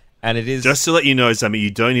 quick. And it is... Just to let you know, Zami,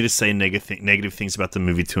 you don't need to say negative things about the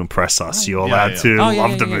movie to impress us. You're allowed to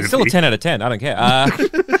love the movie. Still a 10 out of 10. I don't care.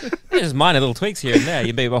 There's minor little tweaks here and there.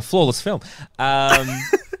 You'd be a flawless film.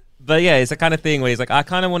 But yeah, it's the kind of thing where he's like, I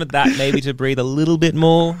kind of wanted that maybe to breathe a little bit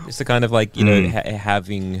more. It's the kind of like, you know,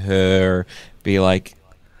 having her be like,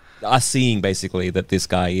 us seeing basically that this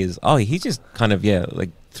guy is, he just kind of,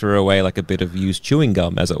 like threw away like a bit of used chewing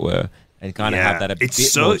gum, as it were. And kind of have that a bit more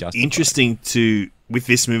justified. It's so interesting with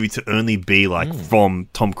this movie to only be like from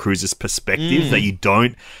Tom Cruise's perspective, that you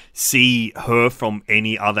don't see her from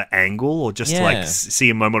any other angle or just like see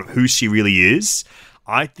a moment of who she really is.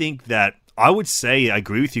 I think that I would say, I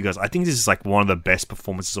agree with you guys. I think this is like one of the best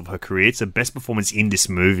performances of her career. It's the best performance in this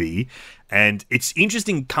movie. And it's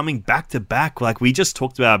interesting coming back to back. Like we just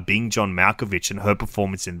talked about being John Malkovich and her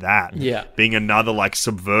performance in that. Yeah. Being another like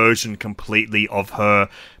subversion completely of her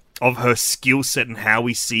skill set and how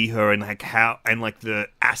we see her and like how and like the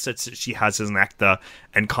assets that she has as an actor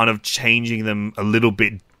and kind of changing them a little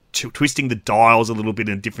bit, twisting the dials a little bit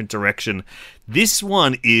in a different direction. This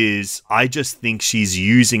one is, I just think she's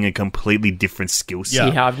using a completely different skill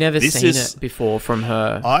set. Yeah, I've never seen it before from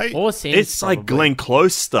her. Or since. It's probably. like Glenn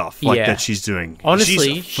Close stuff that she's doing.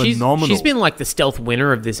 Honestly, she's phenomenal. She's been like the stealth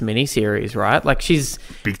winner of this miniseries, right? Like she's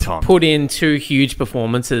big time put in two huge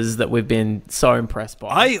performances that we've been so impressed by.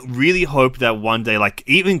 I really hope that one day, like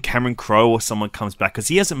even Cameron Crowe or someone comes back, because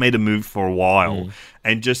he hasn't made a movie for a while,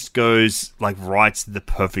 and just goes like writes the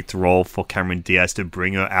perfect role for Cameron Diaz to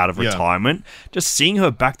bring her out of retirement. Just seeing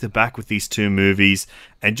her back to back with these two movies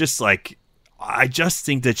and just like, I just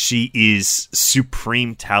think that she is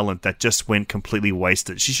supreme talent that just went completely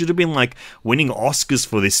wasted. She should have been like winning Oscars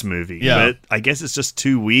for this movie. But I guess it's just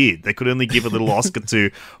too weird. They could only give a little Oscar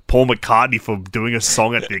to Paul McCartney for doing a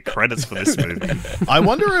song at the credits for this movie. I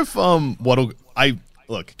wonder if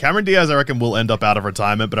look, Cameron Diaz I reckon will end up out of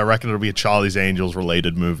retirement, but I reckon it'll be a Charlie's Angels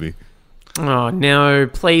related movie. Oh, no,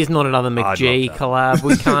 please not another McG collab.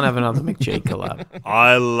 We can't have another McG collab.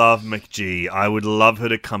 I love McG. I would love her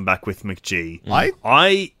to come back with McG.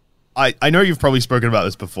 I know you've probably spoken about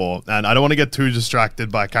this before, and I don't want to get too distracted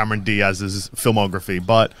by Cameron Diaz's filmography,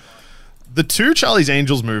 but the two Charlie's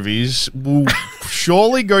Angels movies will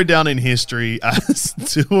surely go down in history as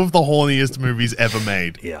two of the horniest movies ever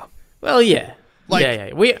made. Yeah. Well, yeah.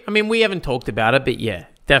 Like, We haven't talked about it, but yeah.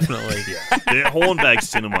 Definitely. They're Hornbag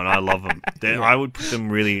cinema, and I love them. I would put them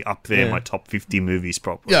really up there in my top 50 movies,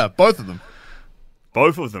 probably. Yeah, both of them.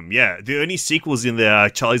 Both of them, yeah. The only sequels in there are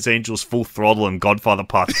Charlie's Angels, Full Throttle, and Godfather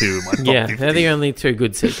Part 2. My top 50. They're the only two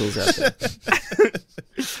good sequels out there.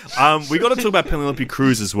 We got to talk about Penelope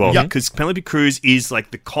Cruz as well, because Penelope Cruz is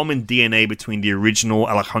like the common DNA between the original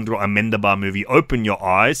Alejandro Amendabar movie Open Your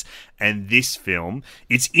Eyes and this film.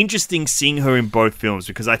 It's interesting seeing her in both films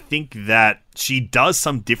because I think that she does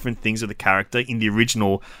some different things with the character. In the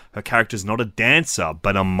original, her character's not a dancer,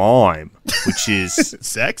 but a mime, which is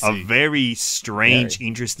sexy. A very strange,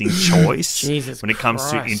 interesting choice when it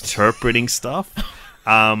comes to interpreting stuff.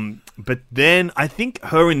 But then I think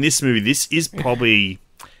her in this movie, this is probably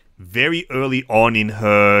very early on in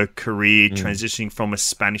her career, transitioning from a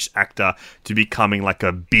Spanish actor to becoming like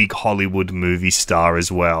a big Hollywood movie star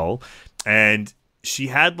as well. And she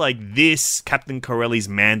had like this, Captain Corelli's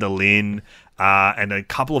Mandolin, and a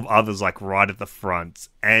couple of others like right at the front.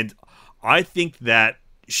 And I think that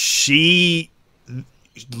she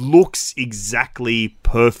looks exactly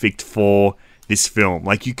perfect for this film.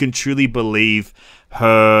 Like, you can truly believe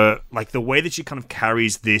her, like the way that she kind of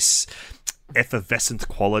carries this effervescent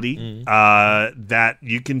quality, that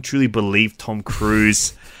you can truly believe Tom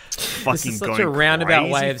Cruise fucking This is such going a roundabout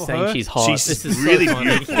crazy way of for saying her. she's hot. She's This is really so funny.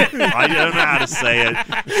 beautiful. I don't know how to say it.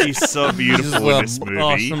 She's so beautiful in this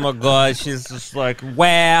movie. Oh my god, she's just like,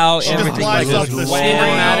 wow. She just everything lights was up the just screen.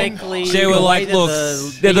 Cinematically, They were the like, way that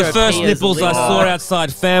look, they're the DOP first is nipples I lit saw up.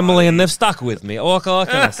 outside Family, and they've stuck with me. Oh, what can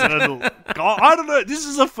I say? God, I don't know. This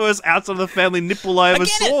is the first outside of the family nipple I ever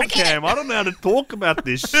saw, Cam. I don't know how to talk about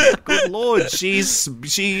this shit. Good lord, she is.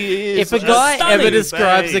 If a guy ever stunning,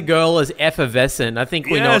 describes a babe. girl as effervescent, I think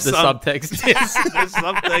we know what the Yes, subtext is. The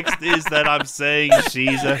subtext is that I'm saying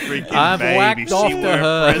she's a freaking I've baby. whacked She off were to a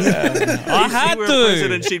her. president. I If had she were to. a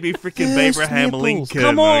president, she'd be freaking First Abraham nipples. Lincoln.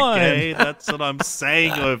 Come on. Okay, that's what I'm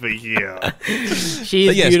saying over here. She is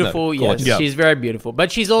But yes, beautiful. no, Yes, gorgeous. Yeah. she's very beautiful.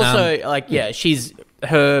 But she's also she's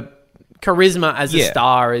her charisma as a Yeah.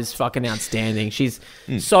 star is fucking outstanding. She's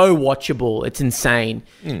so watchable. It's insane.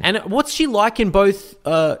 And what's she like in both?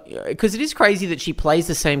 Because it is crazy that she plays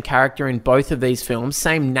the same character in both of these films,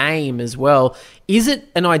 same name as well. Is it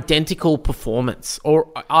an identical performance, or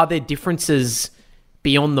are there differences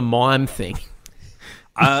beyond the mime thing?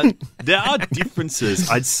 There are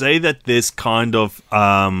differences. I'd say that there's kind of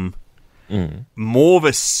more of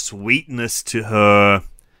a sweetness to her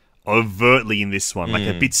overtly in this one, like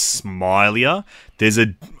a bit smilier. There's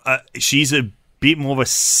she's a bit more of a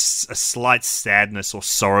slight sadness or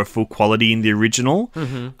sorrowful quality in the original.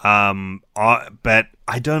 But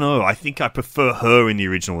I don't know. I think I prefer her in the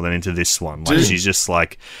original than into this one. Like, she's just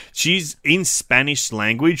like, she's in Spanish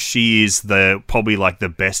language. She is probably like the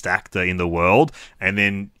best actor in the world. And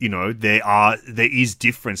then, you know, there is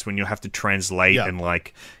difference when you have to translate and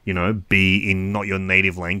like, you know, be in not your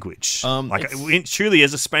native language. Truly,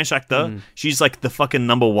 as a Spanish actor, she's like the fucking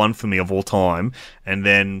number one for me of all time. And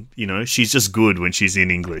then, you know, she's just good when she's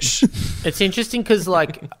in English. It's interesting because,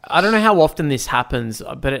 like, I don't know how often this happens,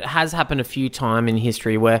 but it has happened a few times in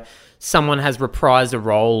history where someone has reprised a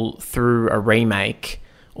role through a remake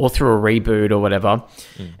or through a reboot or whatever.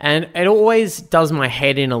 And it always does my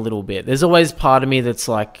head in a little bit. There's always part of me that's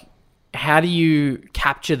like, how do you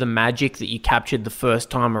capture the magic that you captured the first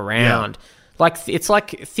time around? Like, it's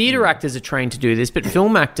like theater actors are trained to do this, but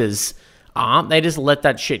film actors aren't. They just let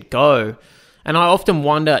that shit go. And I often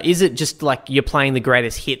wonder, is it just like you're playing the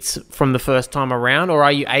greatest hits from the first time around, or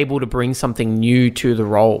are you able to bring something new to the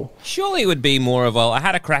role? Surely it would be more of I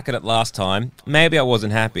had a crack at it last time. Maybe I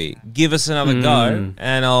wasn't happy. Give us another go,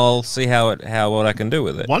 and I'll see what I can do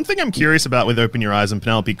with it. One thing I'm curious about with Open Your Eyes and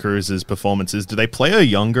Penelope Cruz's performances, do they play her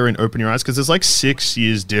younger in Open Your Eyes? Because there's like 6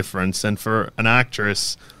 years difference, and for an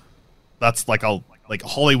actress, that's like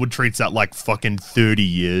Hollywood treats that like fucking 30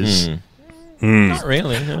 years. Not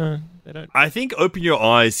really. No, they don't. I think Open Your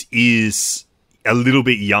Eyes is a little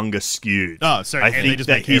bit younger skewed. Oh, sorry. I and they think just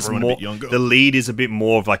that make he's everyone more. a bit younger. The lead is a bit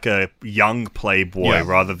more of like a young playboy Yeah.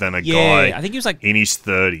 rather than a Yeah, guy I think he was like in his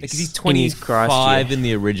 30s. Because he's In his Christ, 25 yeah. in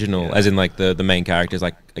the original, as in like the main character is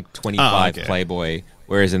like 25 okay. playboy,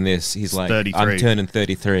 whereas in this he's like 33. I'm turning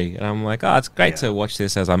 33, and I'm like, oh, it's great to watch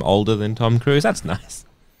this as I'm older than Tom Cruise. That's nice.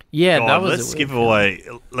 Yeah, God, that was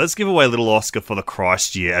let's give away a little Oscar for the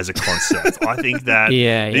Christ Year as a concept. I think that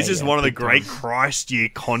this is one of the great Christ Year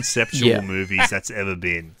conceptual movies that's ever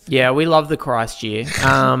been. Yeah, we love the Christ year.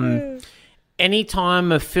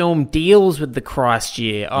 Anytime a film deals with the Christ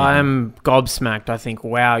year, I'm gobsmacked. I think,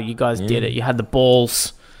 wow, you guys did it. You had the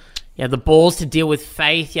balls. You had the balls to deal with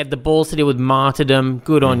faith. You had the balls to deal with martyrdom.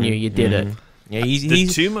 Good on you. You did it. Yeah, The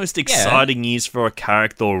two most exciting years for a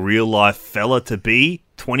character or real life fella to be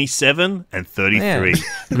 27 and 33,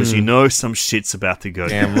 because you know some shit's about to go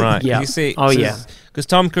Damn down. right. Yeah. You see, Oh, yeah. Because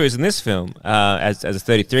Tom Cruise in this film, as a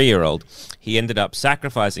 33-year-old, he ended up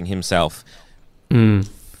sacrificing himself to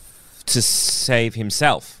save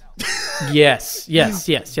himself. Yes.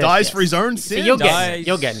 Dies for his own So sin. you're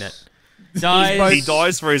getting it. Dies. He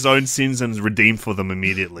dies for his own sins and is redeemed for them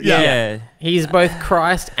immediately. Yeah. He's both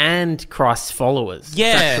Christ and Christ's followers.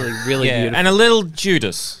 Yeah. It's actually really beautiful. And a little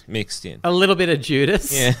Judas mixed in. A little bit of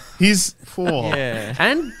Judas. Yeah. He's poor. Yeah.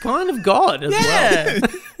 And kind of God as well.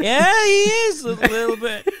 Yeah, he is a little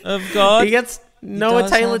bit of God. He gets... Noah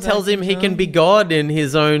does Taylor have that tells him he can control. be God in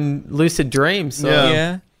his own lucid dreams. So Yeah.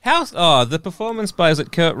 Yeah. The performance by, is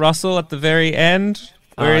it Kurt Russell at the very end?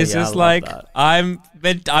 Where he's just like, I'm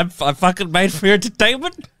fucking made for your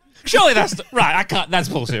entertainment? Surely that's right. I can't. That's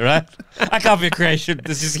bullshit, right? I can't be a creation.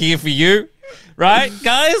 This is here for you, right,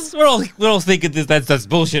 guys? We're all thinking this. That's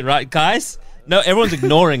bullshit, right, guys? No, everyone's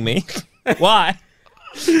ignoring me. Why?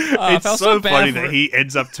 It's so funny that he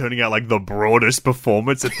ends up turning out like the broadest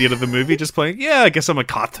performance at the end of the movie, just playing, yeah, I guess I'm a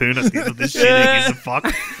cartoon at the end of this shit. Who gives a fuck?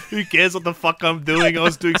 Who cares what the fuck I'm doing? I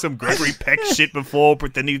was doing some Gregory Peck shit before,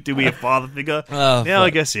 pretending to be a father figure. I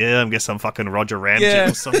guess I'm fucking Roger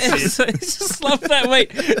Ramjet or some shit. I just love that,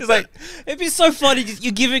 mate. It's like, it'd be so funny.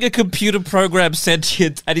 You're giving a computer program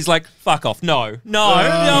sentient, and he's like, fuck off. No, I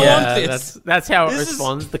want this. That's how it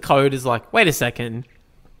responds. The code is like, wait a second.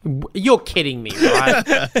 You're kidding me,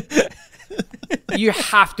 right? You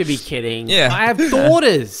have to be kidding. Yeah. I have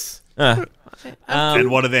daughters. And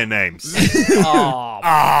what are their names?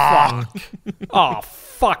 Fuck. Oh,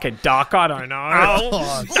 fucking duck. I don't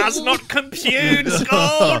know. Does not compute.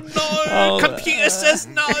 Oh, no. Computer says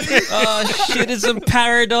no. Oh, shit, it's a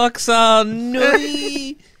paradox. Oh,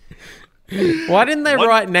 no. Why didn't they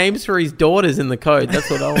write names for his daughters in the code? That's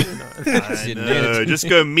what I want to know. I know. Just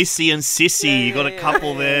go Missy and Sissy. You got a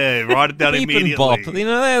couple there. Write it down Beep immediately. and Bop. You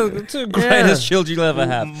know, they're the two greatest children you'll ever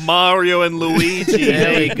have. Mario and Luigi.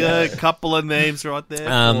 There you go. Couple of names right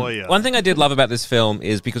there for you. One thing I did love about this film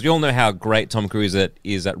is because we all know how great Tom Cruise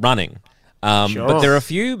is at running. But there are a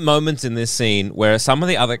few moments in this scene where some of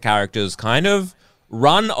the other characters kind of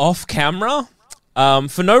run off camera.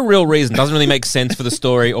 For no real reason. Doesn't really make sense for the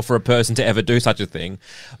story or for a person to ever do such a thing.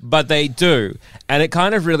 But they do. And it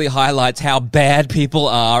kind of really highlights how bad people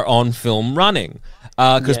are on film running.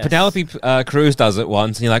 Because Penelope Cruz does it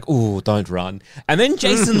once, and you're like, ooh, don't run. And then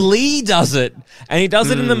Jason Lee does it. And he does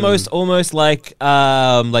it in the most almost like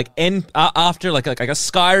after like a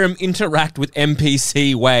Skyrim interact with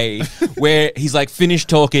NPC way, where he's like finished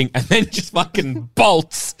talking and then just fucking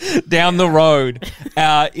bolts down the road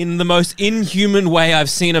in the most inhuman way I've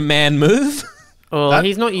seen a man move. Well,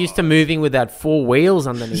 he's not used to moving without four wheels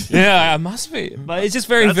underneath him. Yeah, it must be. But it's just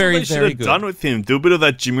very, That's very, what they very should good. have done with him. Do a bit of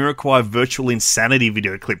that Jamiroquai virtual insanity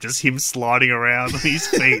video clip. Just him sliding around on his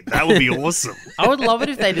feet. That would be awesome. I would love it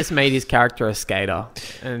if they just made his character a skater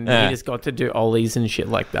and he just got to do ollies and shit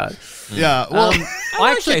like that. Yeah, well,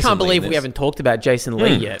 I actually can't believe we haven't talked about Jason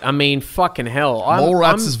Lee yet. I mean, fucking hell.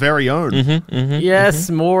 Mallrats' very own. Yes,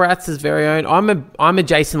 Mallrats' very own. I'm a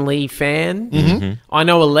Jason Lee fan. I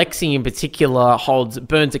know Alexi in particular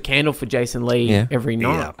burns a candle for Jason Lee every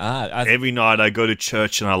night. Every night I go to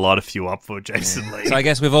church and I light a few up for Jason Lee. So I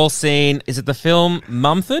guess we've all seen, is it the film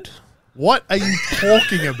Mumford? What are you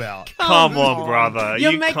talking about? Come on, brother.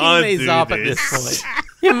 You're you making can't these do up this. at this point.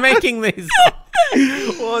 You're making these up.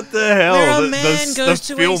 What the hell? Where a man goes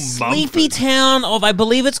to a sleepy town of, I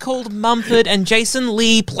believe it's called Mumford, and Jason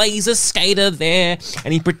Lee plays a skater there,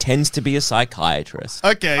 and he pretends to be a psychiatrist.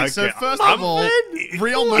 Okay, so first of all,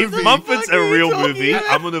 real movie. If Mumford's a real movie,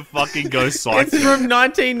 I'm gonna fucking go psych. It's from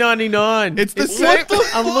 1999. It's the same.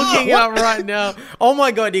 I'm looking it up right now. Oh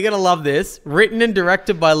my god, you're gonna love this. Written and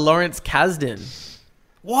directed by Lawrence Kasdan.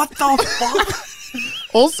 What the fuck?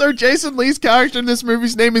 Also, Jason Lee's character in this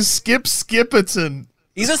movie's name is Skip Skipperton.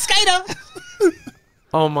 He's a skater!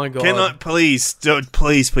 Oh my god. Can I please don't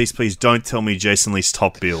tell me Jason Lee's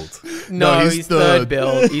top build. No, he's third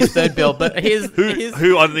build. He's third build. But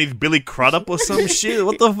Who underneath Billy Crudup or some shit?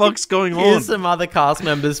 What the fuck's going on? Here's some other cast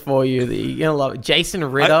members for you that you're gonna love. Jason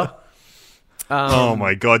Ritter. Oh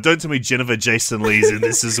my god! Don't tell me Jennifer Jason Lee's in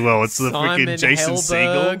this as well. It's the freaking Jason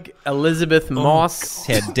Segel, Elizabeth Moss,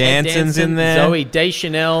 Ted Danson's in there, Zoe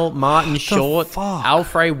Deschanel, Martin Short,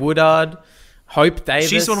 Alfred Woodard, Hope Davis.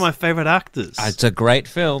 She's one of my favorite actors. It's a great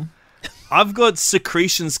film. I've got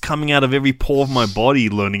secretions coming out of every pore of my body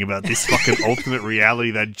learning about this fucking alternate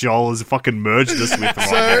reality that Joel has fucking merged us with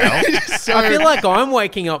right now. I feel like I'm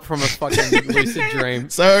waking up from a fucking lucid dream.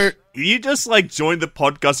 So you just like join the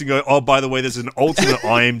podcast and go, oh, by the way, there's an alternate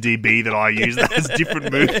IMDb that I use that has different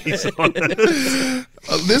movies on it.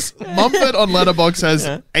 This Mumford on Letterboxd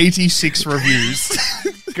has 86 reviews.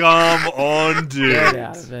 Come on, dude. Get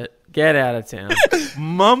out of it. Get out of town.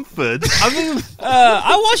 Mumford. I mean,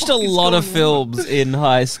 I watched a lot of films in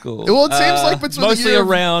high school. Well, it seems like between mostly the year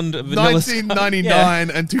around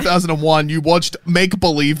 1999 and 2001, you watched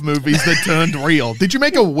make-believe movies that turned real. Did you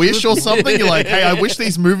make a wish or something? You're like, hey, I wish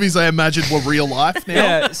these movies I imagined were real life now.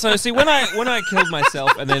 Yeah, so see, when I killed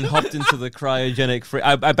myself and then hopped into the cryogenic free,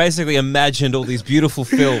 I basically imagined all these beautiful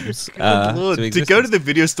films. Lord, to go to the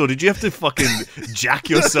video store, did you have to fucking jack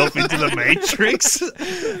yourself into the Matrix?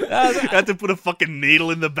 had to put a fucking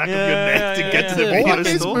needle in the back of your neck to get to the All video of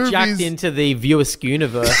these store. movies- Jacked into the Viewersk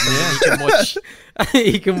universe, and then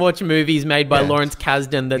you can watch movies made by Lawrence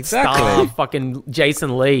Kasdan that star Exactly. fucking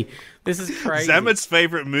Jason Lee. This is crazy. Zamet's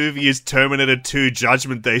favorite movie is Terminator 2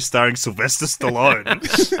 Judgment Day starring Sylvester Stallone.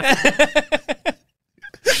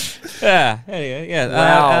 Anyway,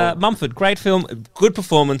 Wow. Mumford, great film, good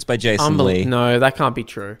performance by Jason Lee. No, that can't be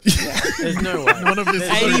true. There's no way. One of his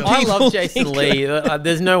I love Jason Lee.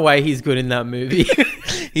 There's no way he's good in that movie.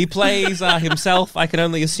 He plays himself, I can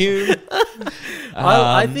only assume.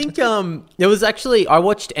 I think there was actually I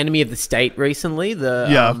watched Enemy of the State recently.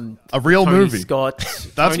 a real Tony movie. Scott.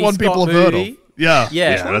 That's Tony one Scott people have heard of. movie. Yeah.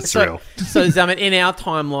 Yeah, that's so, real. So, Zamet, in our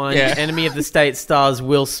timeline, Yeah. Enemy of the State stars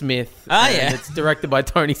Will Smith. and yeah. It's directed by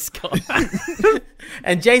Tony Scott.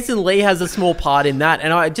 And Jason Lee has a small part in that.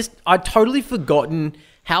 And I'd totally forgotten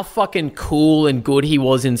how fucking cool and good he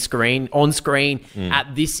was on screen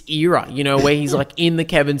at this era, you know, where he's like in the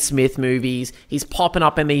Kevin Smith movies. He's popping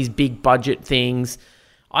up in these big budget things.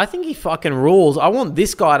 I think he fucking rules. I want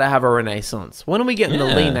this guy to have a renaissance. When are we getting the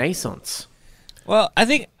Lee Naissance? Well, I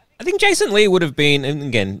think Jason Lee would have been, and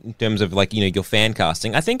again, in terms of like, you know, your fan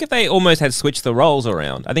casting, I think if they almost had switched the roles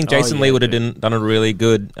around, I think Jason Lee would have done a really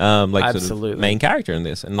good sort of Absolutely. main character in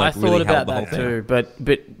this. And I like thought really about held the whole that thing. too, but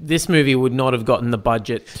this movie would not have gotten the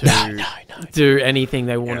budget to do anything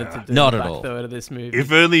they wanted to do. Not in at the back all. third of this movie.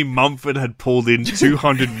 If only Mumford had pulled in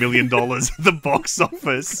 $200 million at the box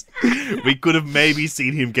office, we could have maybe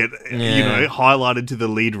seen him get, highlighted to the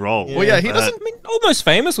lead role. Well, yeah, he doesn't. I mean, Almost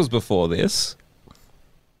Famous was before this.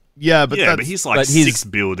 Yeah, but But he's like but he's- six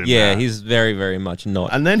building. Yeah, he's very, very much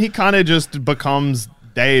not. and then he kind of just becomes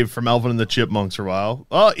Dave from Alvin and the Chipmunks for a while.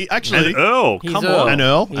 Oh, actually, And Earl, He's come Earl. on. and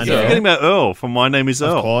Earl, He's and Earl. Earl. Forgetting about Earl from My Name Is Of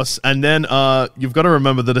Earl. course. And then you've got to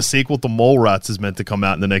remember that a sequel to Mallrats is meant to come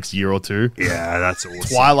out in the next year or two. Yeah, that's awesome.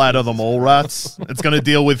 Twilight of the Mallrats. It's going to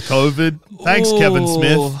deal with COVID. Thanks, Kevin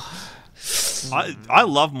Smith. I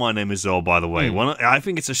love My Name Is Earl, by the way. I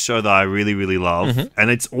think it's a show that I really, really love. And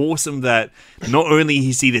it's awesome that not only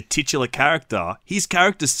is he the titular character, his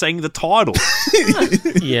character sang the title.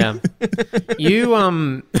 Yeah, you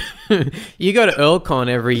go to EarlCon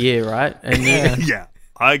every year, right? And Yeah.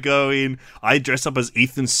 I go in, I dress up as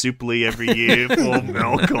Ethan Suplee every year for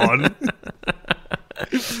Melcon.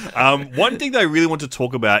 One thing that I really want to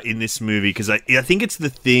talk about in this movie, because I think it's the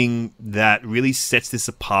thing that really sets this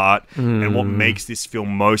apart and what makes this film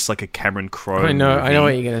most like a Cameron Crowe I know movie. what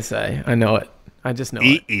you're gonna say. I know it. I just know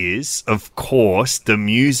It is, of course, the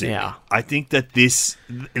music. Yeah. I think that this,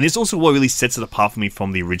 and this is also what really sets it apart for me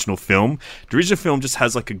from the original film. The original film just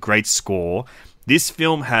has like a great score. This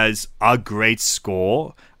film has a great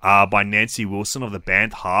score by Nancy Wilson of the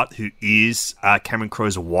band Heart, who is Cameron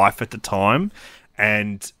Crowe's wife at the time.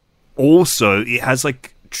 And also, it has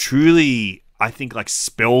like truly, I think, like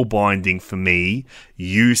spellbinding for me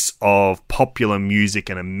use of popular music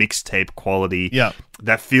and a mixtape quality Yeah.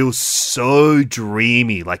 that feels so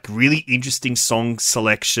dreamy, like really interesting song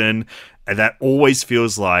selection. And that always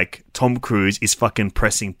feels like Tom Cruise is fucking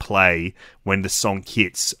pressing play when the song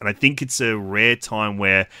hits. And I think it's a rare time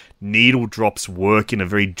where needle drops work in a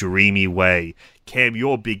very dreamy way. Cam,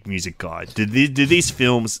 you're a big music guy. Does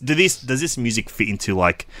this music fit into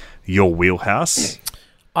like your wheelhouse?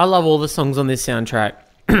 I love all the songs on this soundtrack,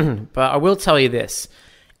 but I will tell you this.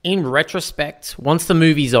 In retrospect, once the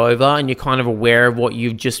movie's over and you're kind of aware of what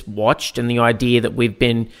you've just watched and the idea that we've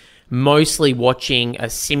been mostly watching a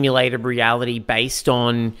simulated reality based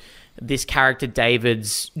on this character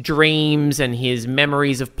David's dreams and his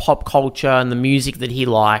memories of pop culture and the music that he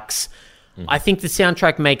likes, I think the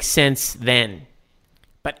soundtrack makes sense then.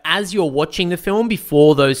 But as you're watching the film,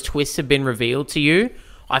 before those twists have been revealed to you,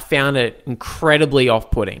 I found it incredibly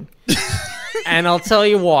off-putting. And I'll tell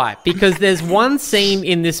you why. Because there's one scene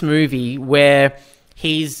in this movie where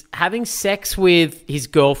he's having sex with his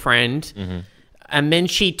girlfriend, and then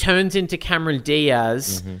she turns into Cameron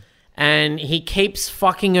Diaz, and he keeps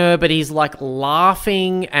fucking her, but he's like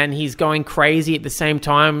laughing and he's going crazy at the same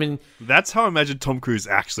time. And That's how I imagine Tom Cruise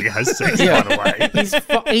actually has sex, by the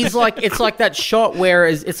way. he's like, it's like that shot where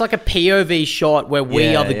it's like a POV shot where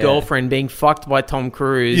we are the girlfriend being fucked by Tom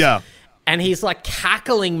Cruise. Yeah. And he's like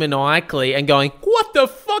cackling maniacally and going, what the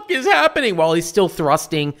fuck is happening? While he's still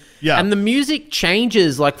thrusting. Yeah. And the music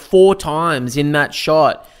changes like 4 times in that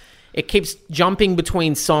shot. It keeps jumping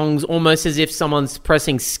between songs almost as if someone's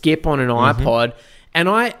pressing skip on an iPod. And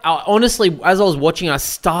I honestly, as I was watching, I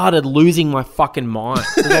started losing my fucking mind.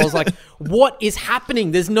 Because I was like, what is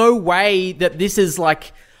happening? There's no way that this is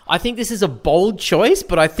like... I think this is a bold choice,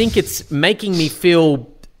 but I think it's making me feel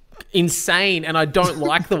insane, and I don't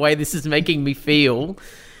like the way this is making me feel.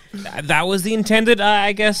 that was the intended,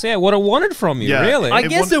 I guess, what it wanted from you, Yeah. really. I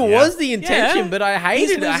guess it was the intention, Yeah. but I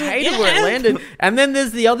hated He's where it landed. And then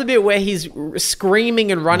there's the other bit where he's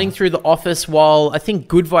screaming and running through the office while I think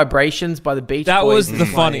 "Good Vibrations" by the Beach That Boys was is the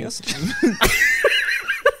playing. funniest.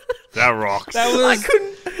 That rocks. That was I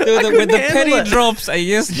couldn't when the handle penny it. drops, and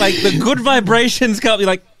just like the good vibrations come. You're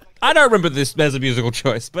like, I don't remember this as a musical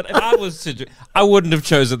choice, but if I was to, I wouldn't have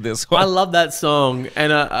chosen this one. I love that song,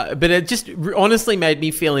 and but it just honestly made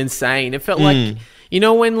me feel insane. It felt like, you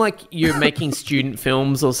know, when like you're making student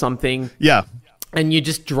films or something, Yeah. and you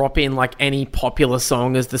just drop in like any popular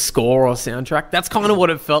song as the score or soundtrack. That's kind of what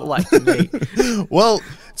it felt like to me. Well,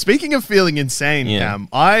 speaking of feeling insane, Yeah.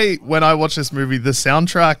 Cam, when I watched this movie, the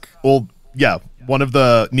soundtrack, one of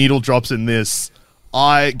the needle drops in this,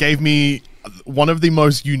 gave me one of the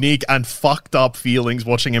most unique and fucked up feelings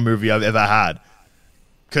watching a movie I've ever had.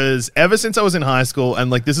 Because ever since I was in high school, and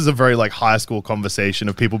like this is a very like high school conversation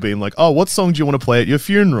of people being like, "Oh, what song do you want to play at your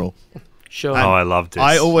funeral?" Sure. Oh, I loved this.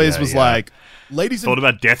 I always Yeah, was yeah. like, "Ladies Thought and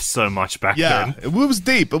about death so much back yeah, then. it was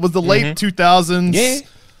deep. It was the late 2000s.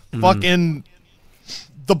 Yeah. Fucking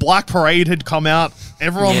the Black Parade had come out.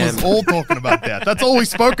 Everyone was all talking about that. That's all we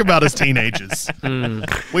spoke about as teenagers.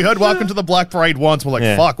 We heard Welcome to the Black Parade once. We're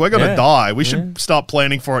like, fuck, we're going to die. We should start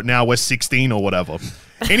planning for it now. We're 16 or whatever.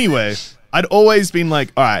 Anyway, I'd always been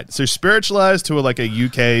like, all right, so Spiritualized, who are like a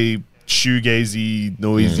UK shoegazy,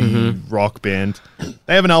 noisy rock band.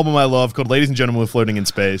 They have an album I love called Ladies and Gentlemen, We're Floating in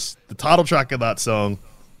Space. The title track of that song,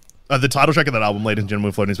 the title track of that album, Ladies and Gentlemen,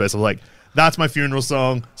 We're Floating in Space, I was like, that's my funeral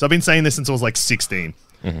song. So I've been saying this since I was like 16.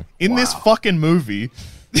 In this fucking movie,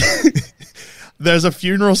 there's a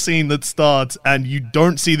funeral scene that starts and you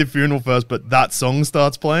don't see the funeral first, but that song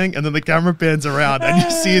starts playing and then the camera pans around and you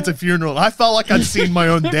see it's a funeral. I felt like I'd seen my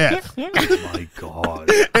own death. Oh my god.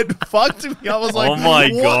 It fucked me. I was like, Oh my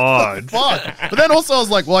what God. the fuck? But then also I was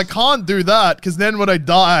like, well, I can't do that because then when I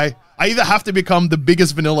die, I either have to become the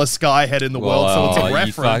biggest Vanilla Sky head in the world, so it's a you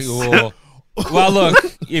reference. Well, look,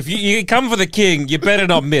 if you come for the king, you better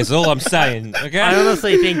not miss. All I'm saying, okay? I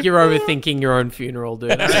honestly think you're overthinking your own funeral,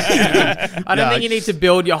 dude. I don't think you need to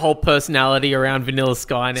build your whole personality around Vanilla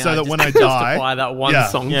Sky now. So that just when I to die- justify that one Yeah.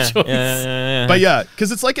 song yeah, choice. yeah. But yeah,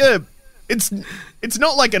 because it's like it's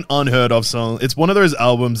not like an unheard of song. It's one of those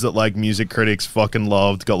albums that like music critics fucking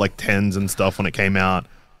loved, got like 10s and stuff when it came out,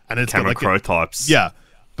 and it's got Cameron like Crowe types. yeah,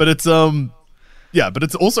 but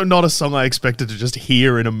it's also not a song I expected to just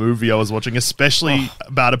hear in a movie I was watching, especially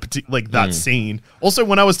about a particular that scene. Also,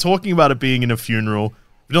 when I was talking about it being in a funeral,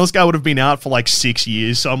 Vanilla Sky would have been out for like 6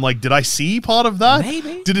 years, so I'm like, did I see part of that?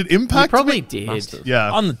 Maybe. Did it You impact probably me? did. Yeah.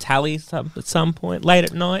 On the tally at some point, late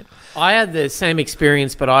at night. I had the same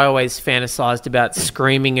experience, but I always fantasized about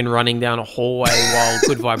screaming and running down a hallway while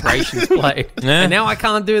Good Vibrations played. Yeah. And now I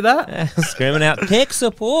can't do that. Screaming out, tech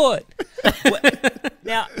support.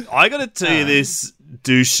 Now, I gotta tell you this,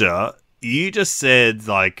 Dusha. You just said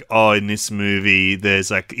like, oh, in this movie, there's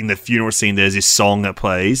like in the funeral scene, there's this song that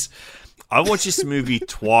plays. I watched this movie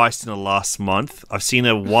twice in the last month. I've seen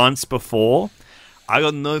it once before. I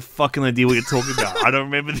got no fucking idea what you're talking about. I don't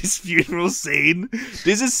remember this funeral scene.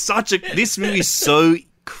 This movie is so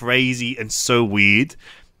crazy and so weird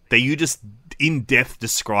that you just in depth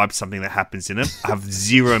describe something that happens in it. I have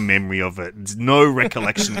zero memory of it. There's no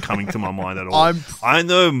recollection coming to my mind at all. I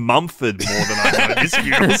know Mumford more than I know this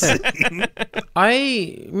funeral scene.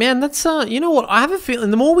 That's you know what? I have a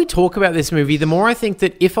feeling the more we talk about this movie, the more I think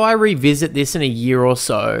that if I revisit this in a year or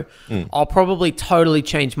so, I'll probably totally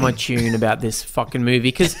change my tune about this fucking movie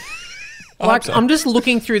because like I'm just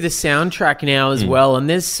looking through the soundtrack now as well, and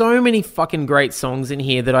there's so many fucking great songs in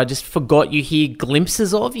here that I just forgot you hear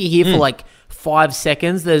glimpses of. You hear for like 5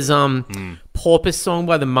 seconds. There's Porpoise Song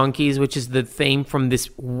by the Monkees, which is the theme from this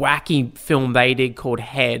wacky film they did called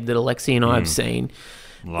Head that Alexi and I have seen.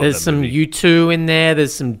 There's some U2 in there.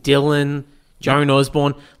 There's some Dylan, Joan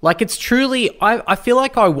Osborne. Like, it's truly... I feel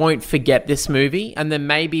like I won't forget this movie, and then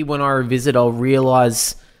maybe when I revisit, I'll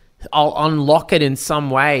realize I'll unlock it in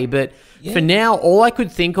some way. But for now, all I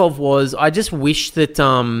could think of was I just wish that...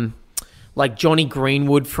 like Johnny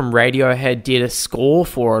Greenwood from Radiohead did a score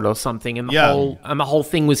for it or something, and the whole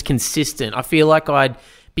thing was consistent. I feel like I'd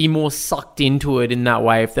be more sucked into it in that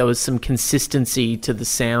way if there was some consistency to the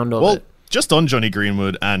sound of it. Just on Johnny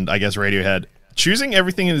Greenwood and I guess Radiohead, choosing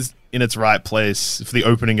everything in its right place for the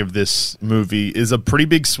opening of this movie is a pretty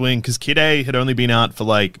big swing because Kid A had only been out for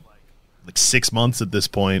like 6 months at this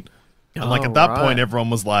point, and like at that point, everyone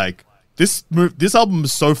was like, "This album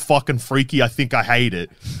is so fucking freaky. I think I hate it."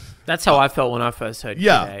 That's how I felt when I first heard Kid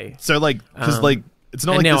A. So like, because like it's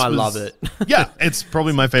not and like now this I was- love it. yeah, it's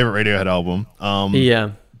probably my favorite Radiohead album.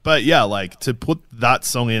 Yeah. But yeah, like to put that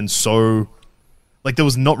song in so, like there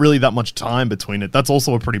was not really that much time between it. That's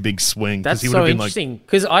also a pretty big swing. That's he so would've been interesting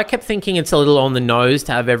because I kept thinking it's a little on the nose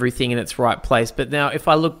to have everything in its right place. But now, if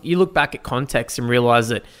you look back at context and realize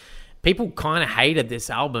that people kind of hated this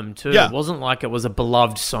album too. Yeah. It wasn't like it was a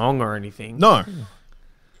beloved song or anything. No.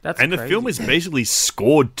 That's and crazy. the film is basically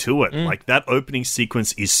scored to it. Like that opening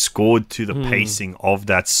sequence is scored to the pacing of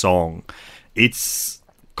that song. It's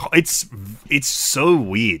so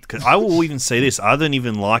weird because I will even say this: I don't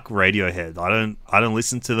even like Radiohead. I don't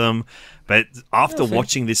listen to them. But after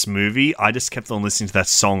watching this movie, I just kept on listening to that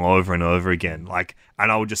song over and over again. Like,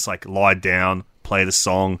 and I would just like lie down, play the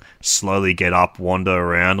song, slowly get up, wander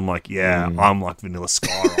around. I'm like, I'm like Vanilla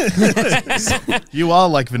Sky. You are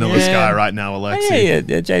like Vanilla Sky right now, Alexi.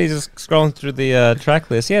 Yeah. JD's just scrolling through the track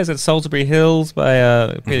list. Yeah, it's got Salisbury Hills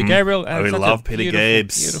by Peter Gabriel. I really love Peter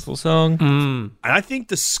Gabriel's. Beautiful song. And I think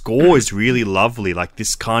the score is really lovely. Like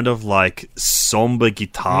this kind of like somber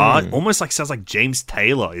guitar, almost like sounds like James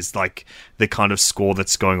Taylor is like the kind of score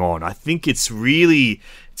that's going on. I think it's a really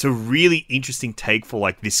interesting take for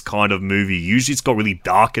like this kind of movie. Usually it's got really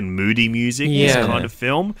dark and moody music, this kind of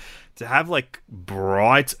film. To have like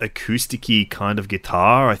bright acousticy kind of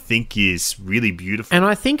guitar, I think is really beautiful. And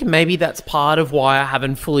I think maybe that's part of why I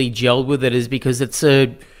haven't fully gelled with it, is because it's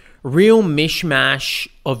a real mishmash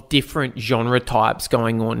of different genre types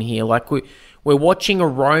going on here. Like we're watching a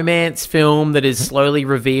romance film that is slowly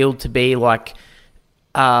revealed to be like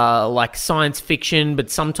science fiction, but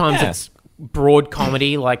sometimes it's broad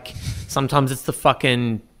comedy. Like sometimes it's the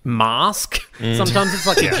fucking Mask. Sometimes it's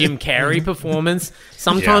like a Jim Carrey performance.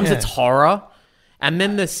 Sometimes it's horror. And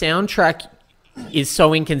then the soundtrack is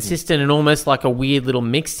so inconsistent and almost like a weird little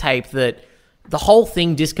mixtape that the whole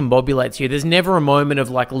thing discombobulates you. There's never a moment of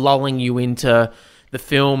like lulling you into the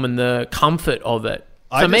film and the comfort of it.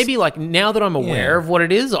 So maybe like now that I'm aware of what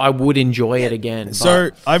it is, I would enjoy it again. So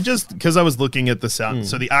I've just, because I was looking at the sound,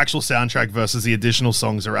 so the actual soundtrack versus the additional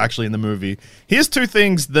songs are actually in the movie. Here's two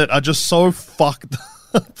things that are just so fucked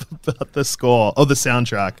about the score or the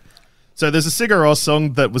soundtrack. So there's a Sigur Rós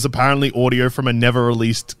song that was apparently audio from a never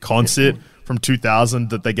released concert from 2000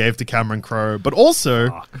 that they gave to Cameron Crowe, but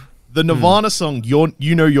also the Nirvana song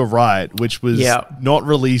You Know You're Right, which was not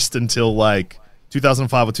released until like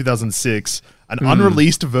 2005 or 2006. An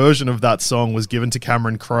unreleased version of that song was given to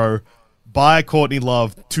Cameron Crowe by Courtney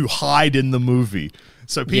Love to hide in the movie.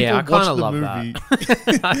 So people watch the movie.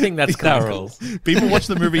 I think that's cool. People watch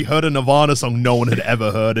the movie, heard a Nirvana song no one had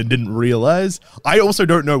ever heard and didn't realize. I also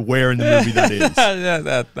don't know where in the movie that is.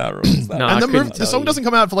 that rules. No, and the song doesn't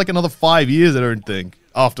come out for like another 5 years, I don't think,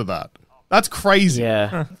 after that. That's crazy.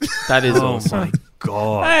 Yeah, that is awesome. My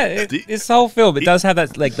God. This whole film, it does have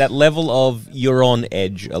that like that level of you're on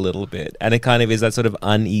edge a little bit, and it kind of is that sort of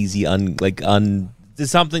uneasy, there's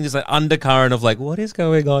something just like undercurrent of like what is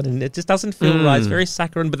going on, and it just doesn't feel right. It's very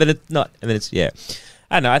saccharine, but then it's not, and then it's I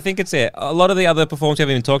don't know. I think it's a lot of the other performances we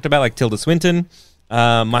haven't even talked about, like Tilda Swinton,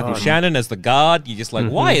 Michael Shannon as the guard. You're just like,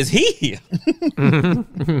 why is he here?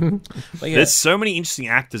 There's so many interesting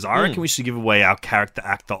actors. I reckon we should give away our character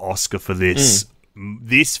actor Oscar for this.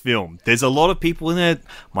 This film. There's a lot of people in it.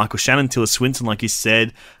 Michael Shannon, Tilda Swinton, like you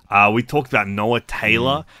said. We talked about Noah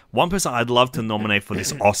Taylor. One person I'd love to nominate for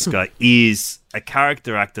this Oscar is a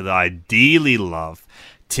character actor that I dearly love,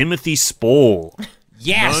 Timothy Spall.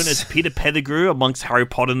 Yes! Known as Peter Pettigrew amongst Harry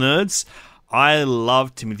Potter nerds. I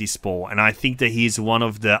love Timothy Spall, and I think that he's one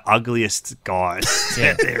of the ugliest guys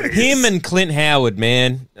that there is. Him and Clint Howard,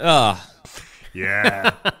 man. Ugh.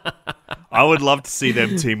 Yeah. I would love to see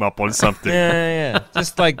them team up on something. Yeah.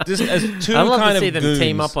 Just as two I'd love kind to of see them goons.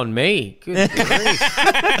 team up on me. Good grief.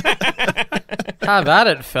 Have at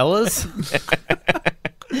it, fellas.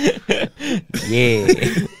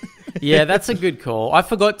 Yeah, that's a good call. I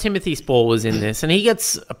forgot Timothy Spall was in this, and he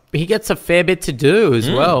gets a fair bit to do as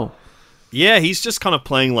well. Yeah, he's just kind of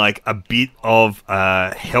playing like a bit of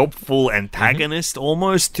a helpful antagonist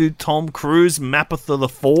almost to Tom Cruise, Mapother the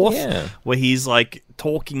Fourth, where he's like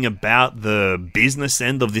talking about the business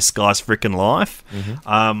end of this guy's freaking life.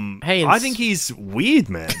 I think he's weird,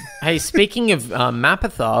 man. Hey, speaking of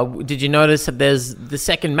Mapother, did you notice that there's the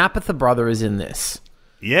second Mapother brother is in this?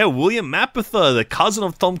 Yeah, William Mapother, the cousin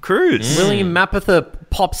of Tom Cruise. William Mapother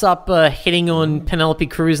pops up hitting on Penelope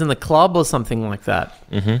Cruz in the club or something like that.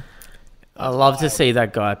 I love to see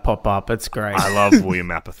that guy pop up. It's great. I love William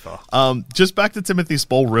Mapother. Just back to Timothy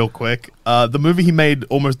Spall real quick. The movie he made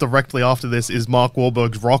almost directly after this is Mark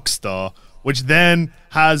Wahlberg's Rockstar, which then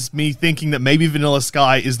has me thinking that maybe Vanilla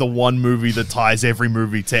Sky is the one movie that ties every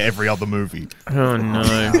movie to every other movie. Oh, no.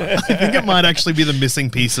 I think it might actually be the missing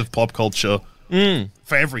piece of pop culture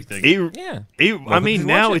for everything. I mean,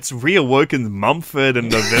 now it's reawoken Mumford and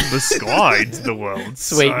November Sky into the world.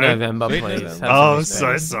 Sweet November, please. Oh,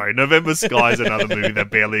 so sorry. November Sky is another movie that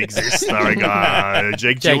barely exists, starring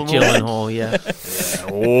Jake Gyllenhaal. Yeah.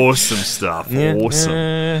 Awesome stuff.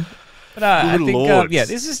 Awesome. But I think,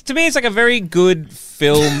 this is, to me, it's like a very good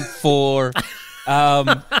film for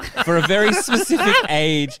a very specific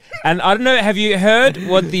age. And I don't know, have you heard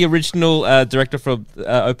what the original director from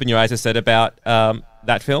Open Your Eyes has said about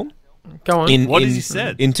that film? Go on. What has he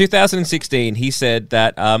said? In 2016, he said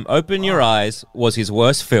that Open Your Eyes was his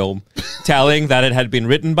worst film, telling that it had been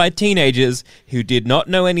written by teenagers who did not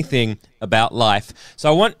know anything about life.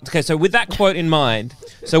 So with that quote in mind,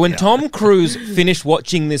 so when Tom Cruise finished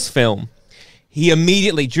watching this film, he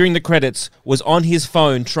immediately, during the credits, was on his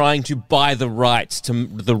phone trying to buy the rights to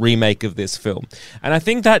the remake of this film. And I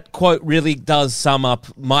think that quote really does sum up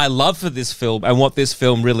my love for this film and what this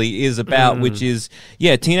film really is about, which is,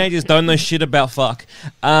 teenagers don't know shit about fuck.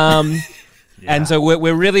 And so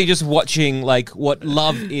we're really just watching like what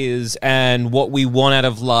love is and what we want out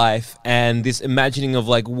of life, and this imagining of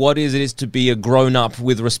like what it is to be a grown up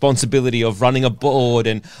with responsibility of running a board.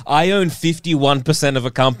 And I own 51% of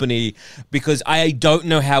a company because I don't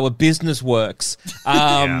know how a business works.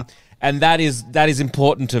 And that is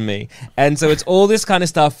important to me. And so it's all this kind of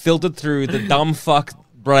stuff filtered through the dumb fuck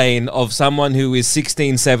brain of someone who is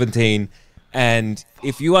 16, 17. And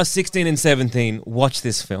if you are 16 and 17, watch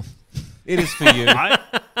this film. It is for you.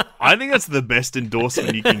 I think that's the best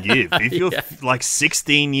endorsement you can give. If you're like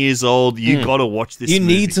 16 years old, you got to watch this movie. You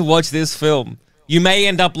need to watch this film. You may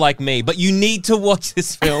end up like me, but you need to watch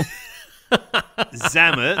this film.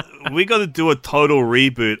 Zamet, we got to do a total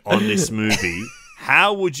reboot on this movie.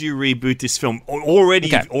 How would you reboot this film?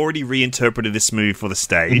 You've already reinterpreted this movie for the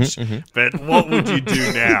stage, but what would you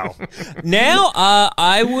do now? Now,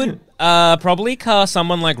 I would probably cast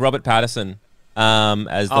someone like Robert Pattinson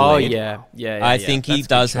as the lead. I think he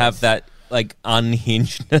does have that like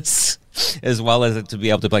unhingedness as well as to be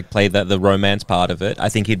able to like play the romance part of it. I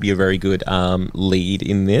think he'd be a very good lead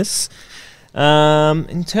in this.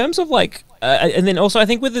 In terms of like and then also I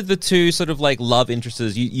think with the two sort of like love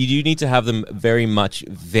interests, you do need to have them very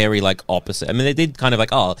like opposite. I mean, they did kind of like,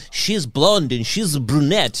 oh, she's blonde and she's a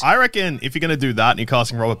brunette. I reckon if you're going to do that and you're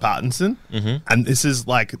casting Robert Pattinson, and this is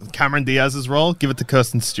like Cameron Diaz's role, give it to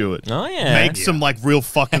Kirsten Stewart. Oh, yeah. Make some like real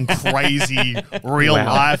fucking crazy real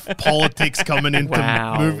life politics coming into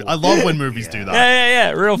movie. I love when movies do that. Yeah.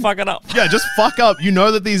 Real fuck it up. Yeah, just fuck up. You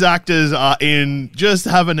know that these actors are just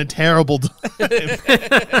having a terrible time.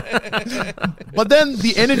 But then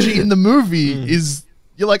the energy in the movie is,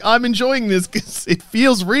 you're like, I'm enjoying this because it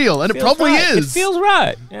feels real, and it probably is. It feels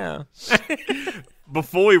right, yeah.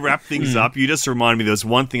 Before we wrap things up, you just remind me there's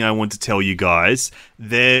one thing I want to tell you guys.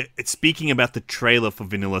 Speaking about the trailer for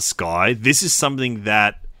Vanilla Sky, this is something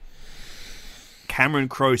that Cameron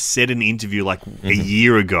Crowe said in an interview like a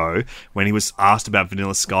year ago when he was asked about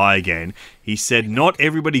Vanilla Sky again. He said, not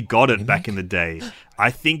everybody got it back in the day. I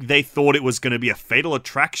think they thought it was going to be a Fatal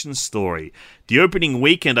Attraction story. The opening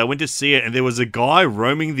weekend, I went to see it, and there was a guy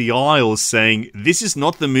roaming the aisles saying, this is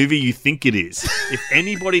not the movie you think it is. If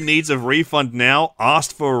anybody needs a refund now,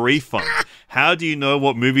 ask for a refund. How do you know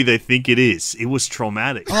what movie they think it is? It was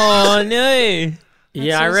traumatic. Oh, no.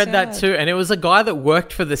 I read that too, and it was a guy that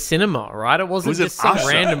worked for the cinema, right? It wasn't just some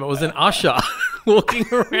random. It was an usher walking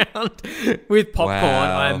around with popcorn.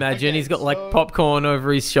 Wow. I imagine he's got like popcorn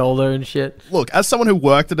over his shoulder and shit. Look, as someone who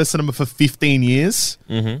worked at a cinema for 15 years,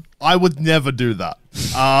 I would never do that.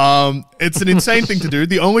 It's an insane thing to do.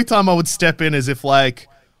 The only time I would step in is if, like,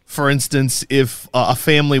 for instance, if a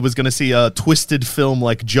family was going to see a twisted film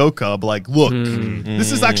like Joker, I'd be like, look,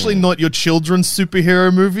 this is actually not your children's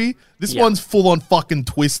superhero movie. This one's full on fucking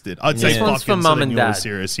twisted. I'd say This one's for mum and dad.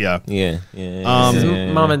 Serious, yeah. Yeah. This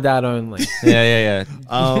is mum and dad only. Yeah.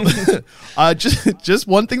 Just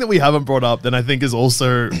one thing that we haven't brought up that I think is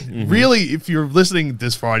also really, if you're listening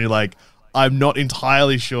this far and you're like, I'm not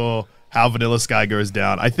entirely sure how Vanilla Sky goes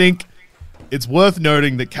down, I think it's worth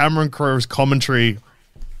noting that Cameron Crowe's commentary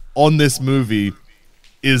on this movie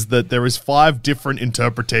is that there is 5 different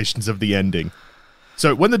interpretations of the ending.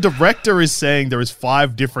 So when the director is saying there is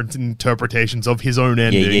 5 different interpretations of his own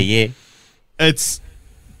ending, that's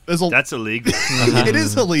illegal. It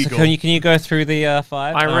is illegal. So can you go through the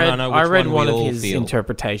 5? I read one of his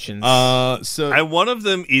interpretations. And one of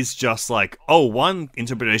them is just like, one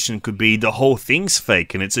interpretation could be the whole thing's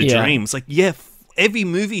fake and it's a dream. It's like, every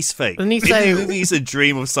movie's fake. Doesn't he every say- movie is a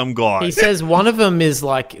dream of some guy. He says one of them is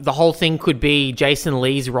like the whole thing could be Jason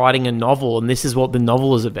Lee's writing a novel, and this is what the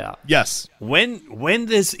novel is about. Yes. When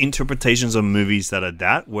there's interpretations of movies that are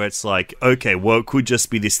that, where it's like, okay, well, it could just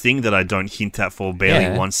be this thing that I don't hint at for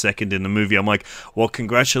barely 1 second in the movie. I'm like, well,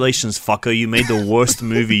 congratulations, fucker. You made the worst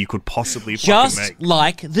movie you could possibly fucking Just make.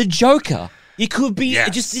 like the Joker. It could be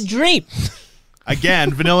Yes. just a dream.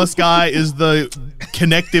 Again, Vanilla Sky is the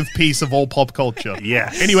connective piece of all pop culture.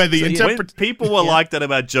 Yes. Anyway, the When people were like that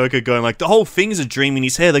about Joker, going like, the whole thing's a dream in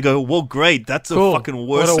his head, they go, well, great, that's Cool. a fucking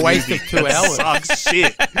worst What a waste movie. of 2 That hours. sucks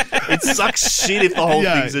shit. It sucks shit if the whole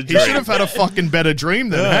thing's a he dream. should have had a fucking better dream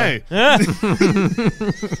then. Hey,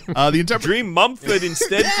 the Dream Mumford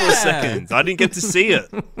instead for a second. I didn't get to see it.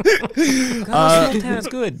 That's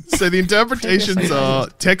good. So the interpretations are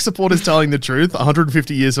tech support is telling the truth.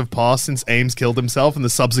 150 years have passed since Ames killed himself, and the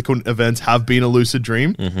subsequent events have been a lucid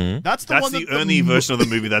dream. Mm-hmm. That's That's one the that only version of the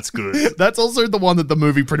movie that's good. That's also the one that the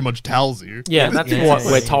movie pretty much tells you. Yeah, that's what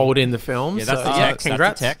we're told in the film. Yeah, that's so, the text.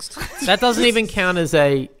 Congrats. That's the text. That doesn't even count as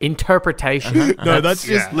a interpretation. No, that's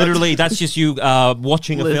just Yeah. Literally, that's just you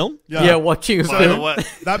watching a film. Yeah, watching a By the film. way,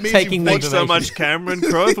 that means Taking you've the watched thanks so much, Cameron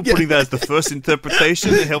Crowe, for putting that as the first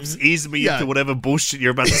interpretation. It helps ease me Yeah. into whatever bullshit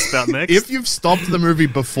you're about to spout next. If you've stopped the movie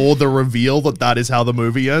before the reveal that is how the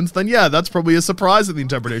movie ends, then yeah, that's probably a surprise in the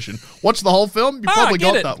interpretation. Watch the whole film, you probably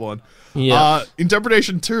get got it. that one. Yeah.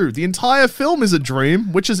 Interpretation 2. The entire film is a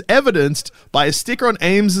dream, which is evidenced by a sticker on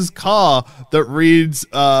Ames's car that reads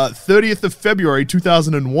 30th of February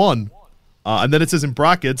 2001. And then it says in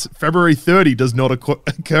brackets, February 30 does not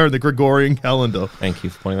occur in the Gregorian calendar. Thank you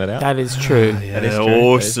for pointing that out. That is true. yeah, is true.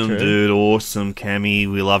 awesome, That is true. dude. Awesome,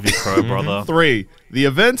 Cammy. We love you, Crow brother. 3. The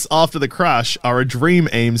events after the crash are a dream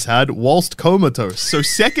Ames had whilst comatose. So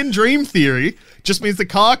second dream theory just means the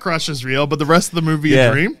car crash is real, but the rest of the movie Yeah.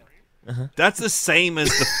 a dream. That's the same as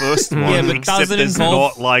the first one, Yeah, but except doesn't there's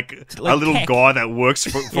involve, not like a like, little tech. guy that works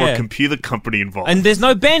for Yeah. a computer company involved. And there's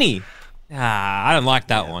no Benny. I don't like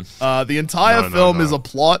that one. The entire No, no, film no. is a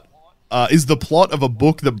plot. Is the plot of a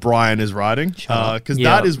book that Brian is writing, because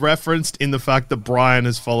Yeah. that is referenced in the fact that Brian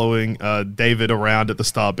is following David around at the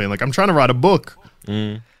start, being like, "I'm trying to write a book."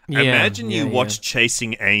 Imagine you watch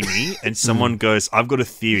Chasing Amy and someone goes, I've got a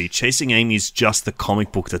theory. Chasing Amy is just the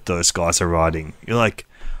comic book that those guys are writing. You're like,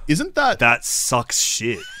 Isn't that? that sucks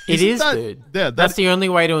shit. It Isn't is, that- dude. yeah, that- That's the only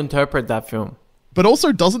way to interpret that film. But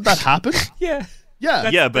also, doesn't that happen? Yeah. Yeah.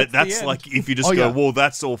 Yeah, but that's the that's end. like if you just Oh, go, yeah. well,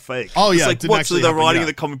 that's all fake. Oh, It's yeah, it like, didn't what, so actually they're happen, writing yeah.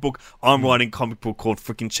 the comic book, I'm writing a comic book called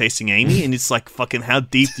freaking Chasing Amy, and it's like, fucking, how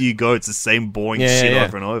deep do you go? It's the same boring Yeah, shit yeah.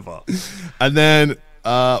 over and over. And then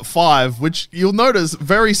 5, which you'll notice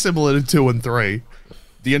very similar to 2 and 3.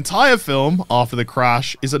 The entire film after the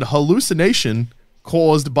crash is a hallucination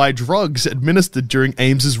caused by drugs administered during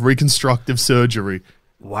Ames's reconstructive surgery.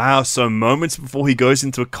 Wow, so moments before he goes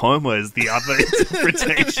into a coma is the other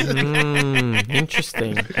interpretation.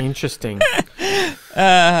 Interesting.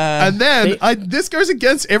 And then, this goes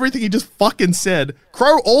against everything he just fucking said.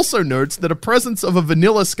 Crow also notes that a presence of a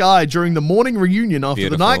Vanilla Sky during the morning reunion after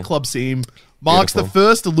Beautiful. the nightclub scene marks the Beautiful.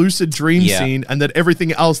 first lucid dream Yeah. scene, and that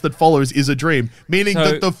everything else that follows is a dream, meaning So-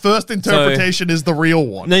 that the first interpretation is the real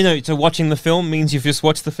one. No. So watching the film means you've just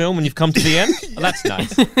watched the film and you've come to the end. Oh, that's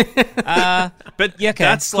nice. But Yeah, okay.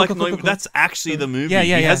 that's Cool, like, cool, cool, cool, cool. that's actually the movie. Yeah,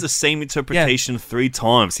 yeah, he yeah. has the same interpretation 3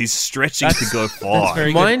 times. He's stretching to go far. That's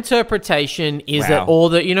very My good. interpretation is Wow. that all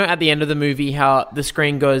the, at the end of the movie, how the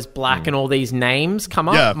screen goes black and all these names come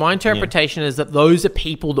up. Yeah. My interpretation is that those are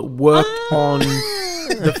people that worked on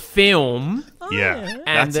the film. Yeah,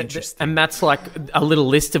 And that's interesting. and that's like a little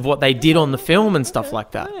list of what they did on the film and stuff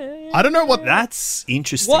like that. I don't know what That's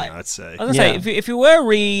interesting, What? I'd say. I was gonna say, if you were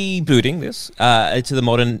rebooting this to the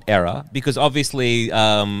modern era, because obviously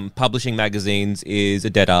publishing magazines is a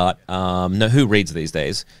dead art. No, who reads these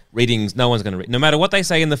days? Readings, no one's going to read. No matter what they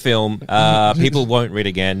say in the film, people won't read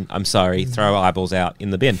again. I'm sorry, throw eyeballs out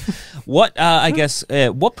in the bin. What I guess,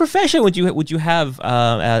 what profession would you have?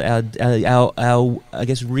 Our I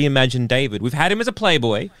guess reimagined David. We've had him as a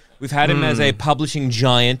playboy. We've had him as a publishing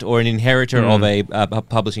giant or an inheritor of a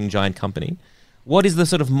publishing giant company. What is the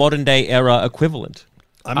sort of modern day era equivalent?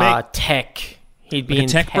 Tech. He'd be Like a in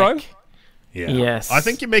tech bro? Yeah. Yes. I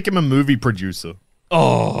think you make him a movie producer.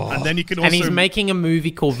 Oh, and then you can also And he's making a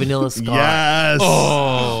movie called Vanilla Sky. yes.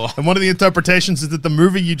 Oh, and one of the interpretations is that the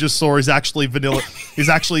movie you just saw is actually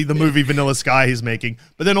the movie Vanilla Sky he's making.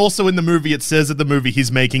 But then also in the movie it says that the movie he's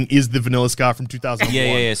making is the Vanilla Sky from 2001.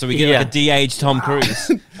 Yeah. So we get like a de-aged Tom Cruise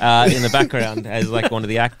in the background as like one of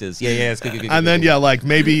the actors. Yeah. It's good. And then like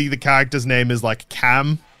maybe the character's name is like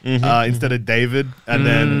Cam instead of David, and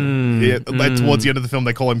then like, towards the end of the film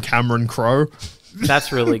they call him Cameron Crowe.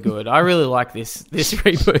 That's really good. I really like this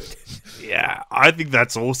reboot. Yeah, I think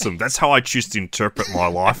that's awesome. That's how I choose to interpret my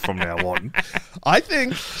life from now on. I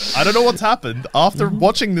don't know what's happened after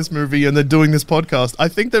watching this movie and then doing this podcast. I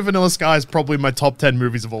think that Vanilla Sky is probably my top 10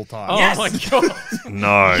 movies of all time. Oh my god!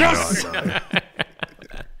 No.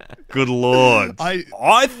 Good lord.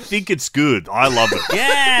 I think it's good. I love it.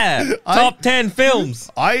 Yeah! Top 10 films.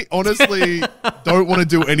 I honestly don't want to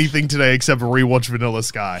do anything today except rewatch Vanilla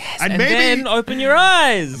Sky. Yes, and then open your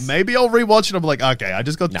eyes. Maybe I'll rewatch it. I'm like, okay, I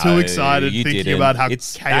just got too excited thinking about how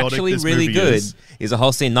it's chaotic actually this really movie good. is. There's a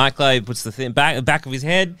whole scene nightclub. He puts the thing back of his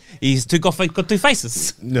head. He's got two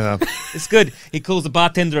faces. Yeah. It's good. He calls the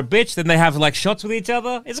bartender a bitch. Then they have like shots with each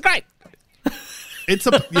other. It's great. It's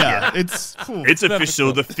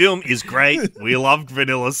official. The film is great. We loved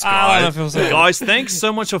Vanilla Sky. Guys, thanks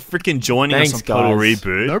so much for freaking joining us on Total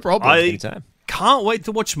Reboot. No problem. Anytime. Can't wait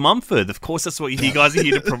to watch Mumford. Of course, that's what you guys are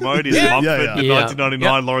here to promote is Mumford, the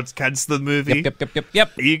 1999 Lawrence Kasdan movie.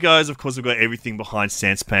 Yep. You guys, of course, have got everything behind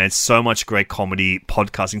Sanspants. So much great comedy,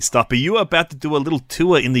 podcasting stuff. But you are about to do a little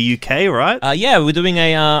tour in the UK, right? Yeah, we're doing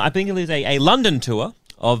I think it is a London tour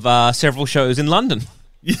of several shows in London.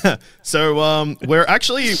 Yeah, so we're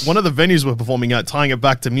actually, one of the venues we're performing at, tying it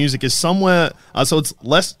back to music, is somewhere, so it's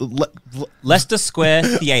Leicester Square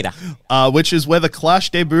Theatre. Which is where the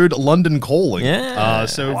Clash debuted London Calling. Yeah.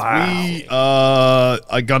 We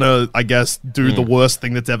are gonna, I guess, do the worst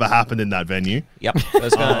thing that's ever happened in that venue. Yep,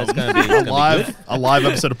 it's gonna be a live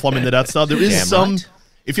episode of Plumbing the Death Star. There is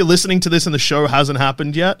if you're listening to this and the show hasn't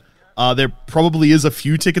happened yet, there probably is a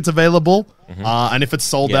few tickets available, and if it's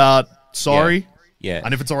sold out, sorry. Yeah,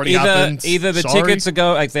 and if it's already happened, either the tickets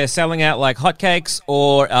they're selling out like hotcakes,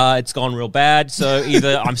 or it's gone real bad. So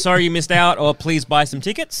either I'm sorry you missed out, or please buy some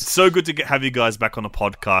tickets. So good to have you guys back on the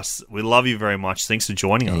podcast. We love you very much. Thanks for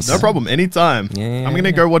joining us. No problem. Anytime. Yeah. I'm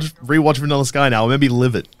gonna go rewatch Vanilla Sky now. Maybe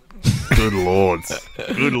live it. Good lord.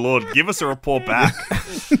 Good lord. Give us a report back.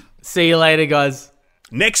 See you later, guys.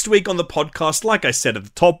 Next week on the podcast, like I said at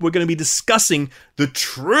the top, we're going to be discussing The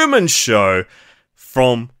Truman Show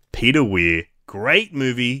from Peter Weir. Great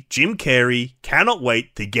movie, Jim Carrey, cannot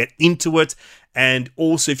wait to get into it. And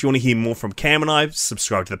also, if you want to hear more from Cam and I,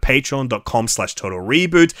 subscribe to the patreon.com/Total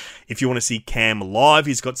Reboot. If you want to see Cam live,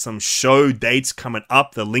 he's got some show dates coming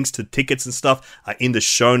up. The links to tickets and stuff are in the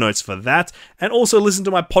show notes for that. And also listen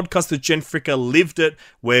to my podcast with Jen Fricker, Lived It,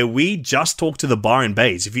 where we just talk to the Byron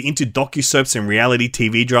Bays. If you're into docusoaps and reality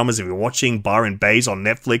TV dramas, if you're watching Byron Bays on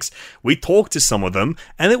Netflix, we talked to some of them,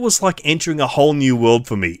 and it was like entering a whole new world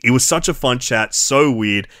for me. It was such a fun chat, so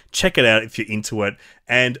weird. Check it out if you're into it.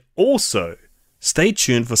 And also, stay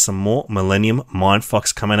tuned for some more Millennium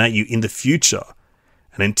Mindfucks coming at you in the future.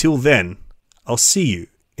 And until then, I'll see you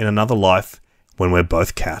in another life when we're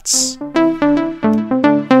both cats.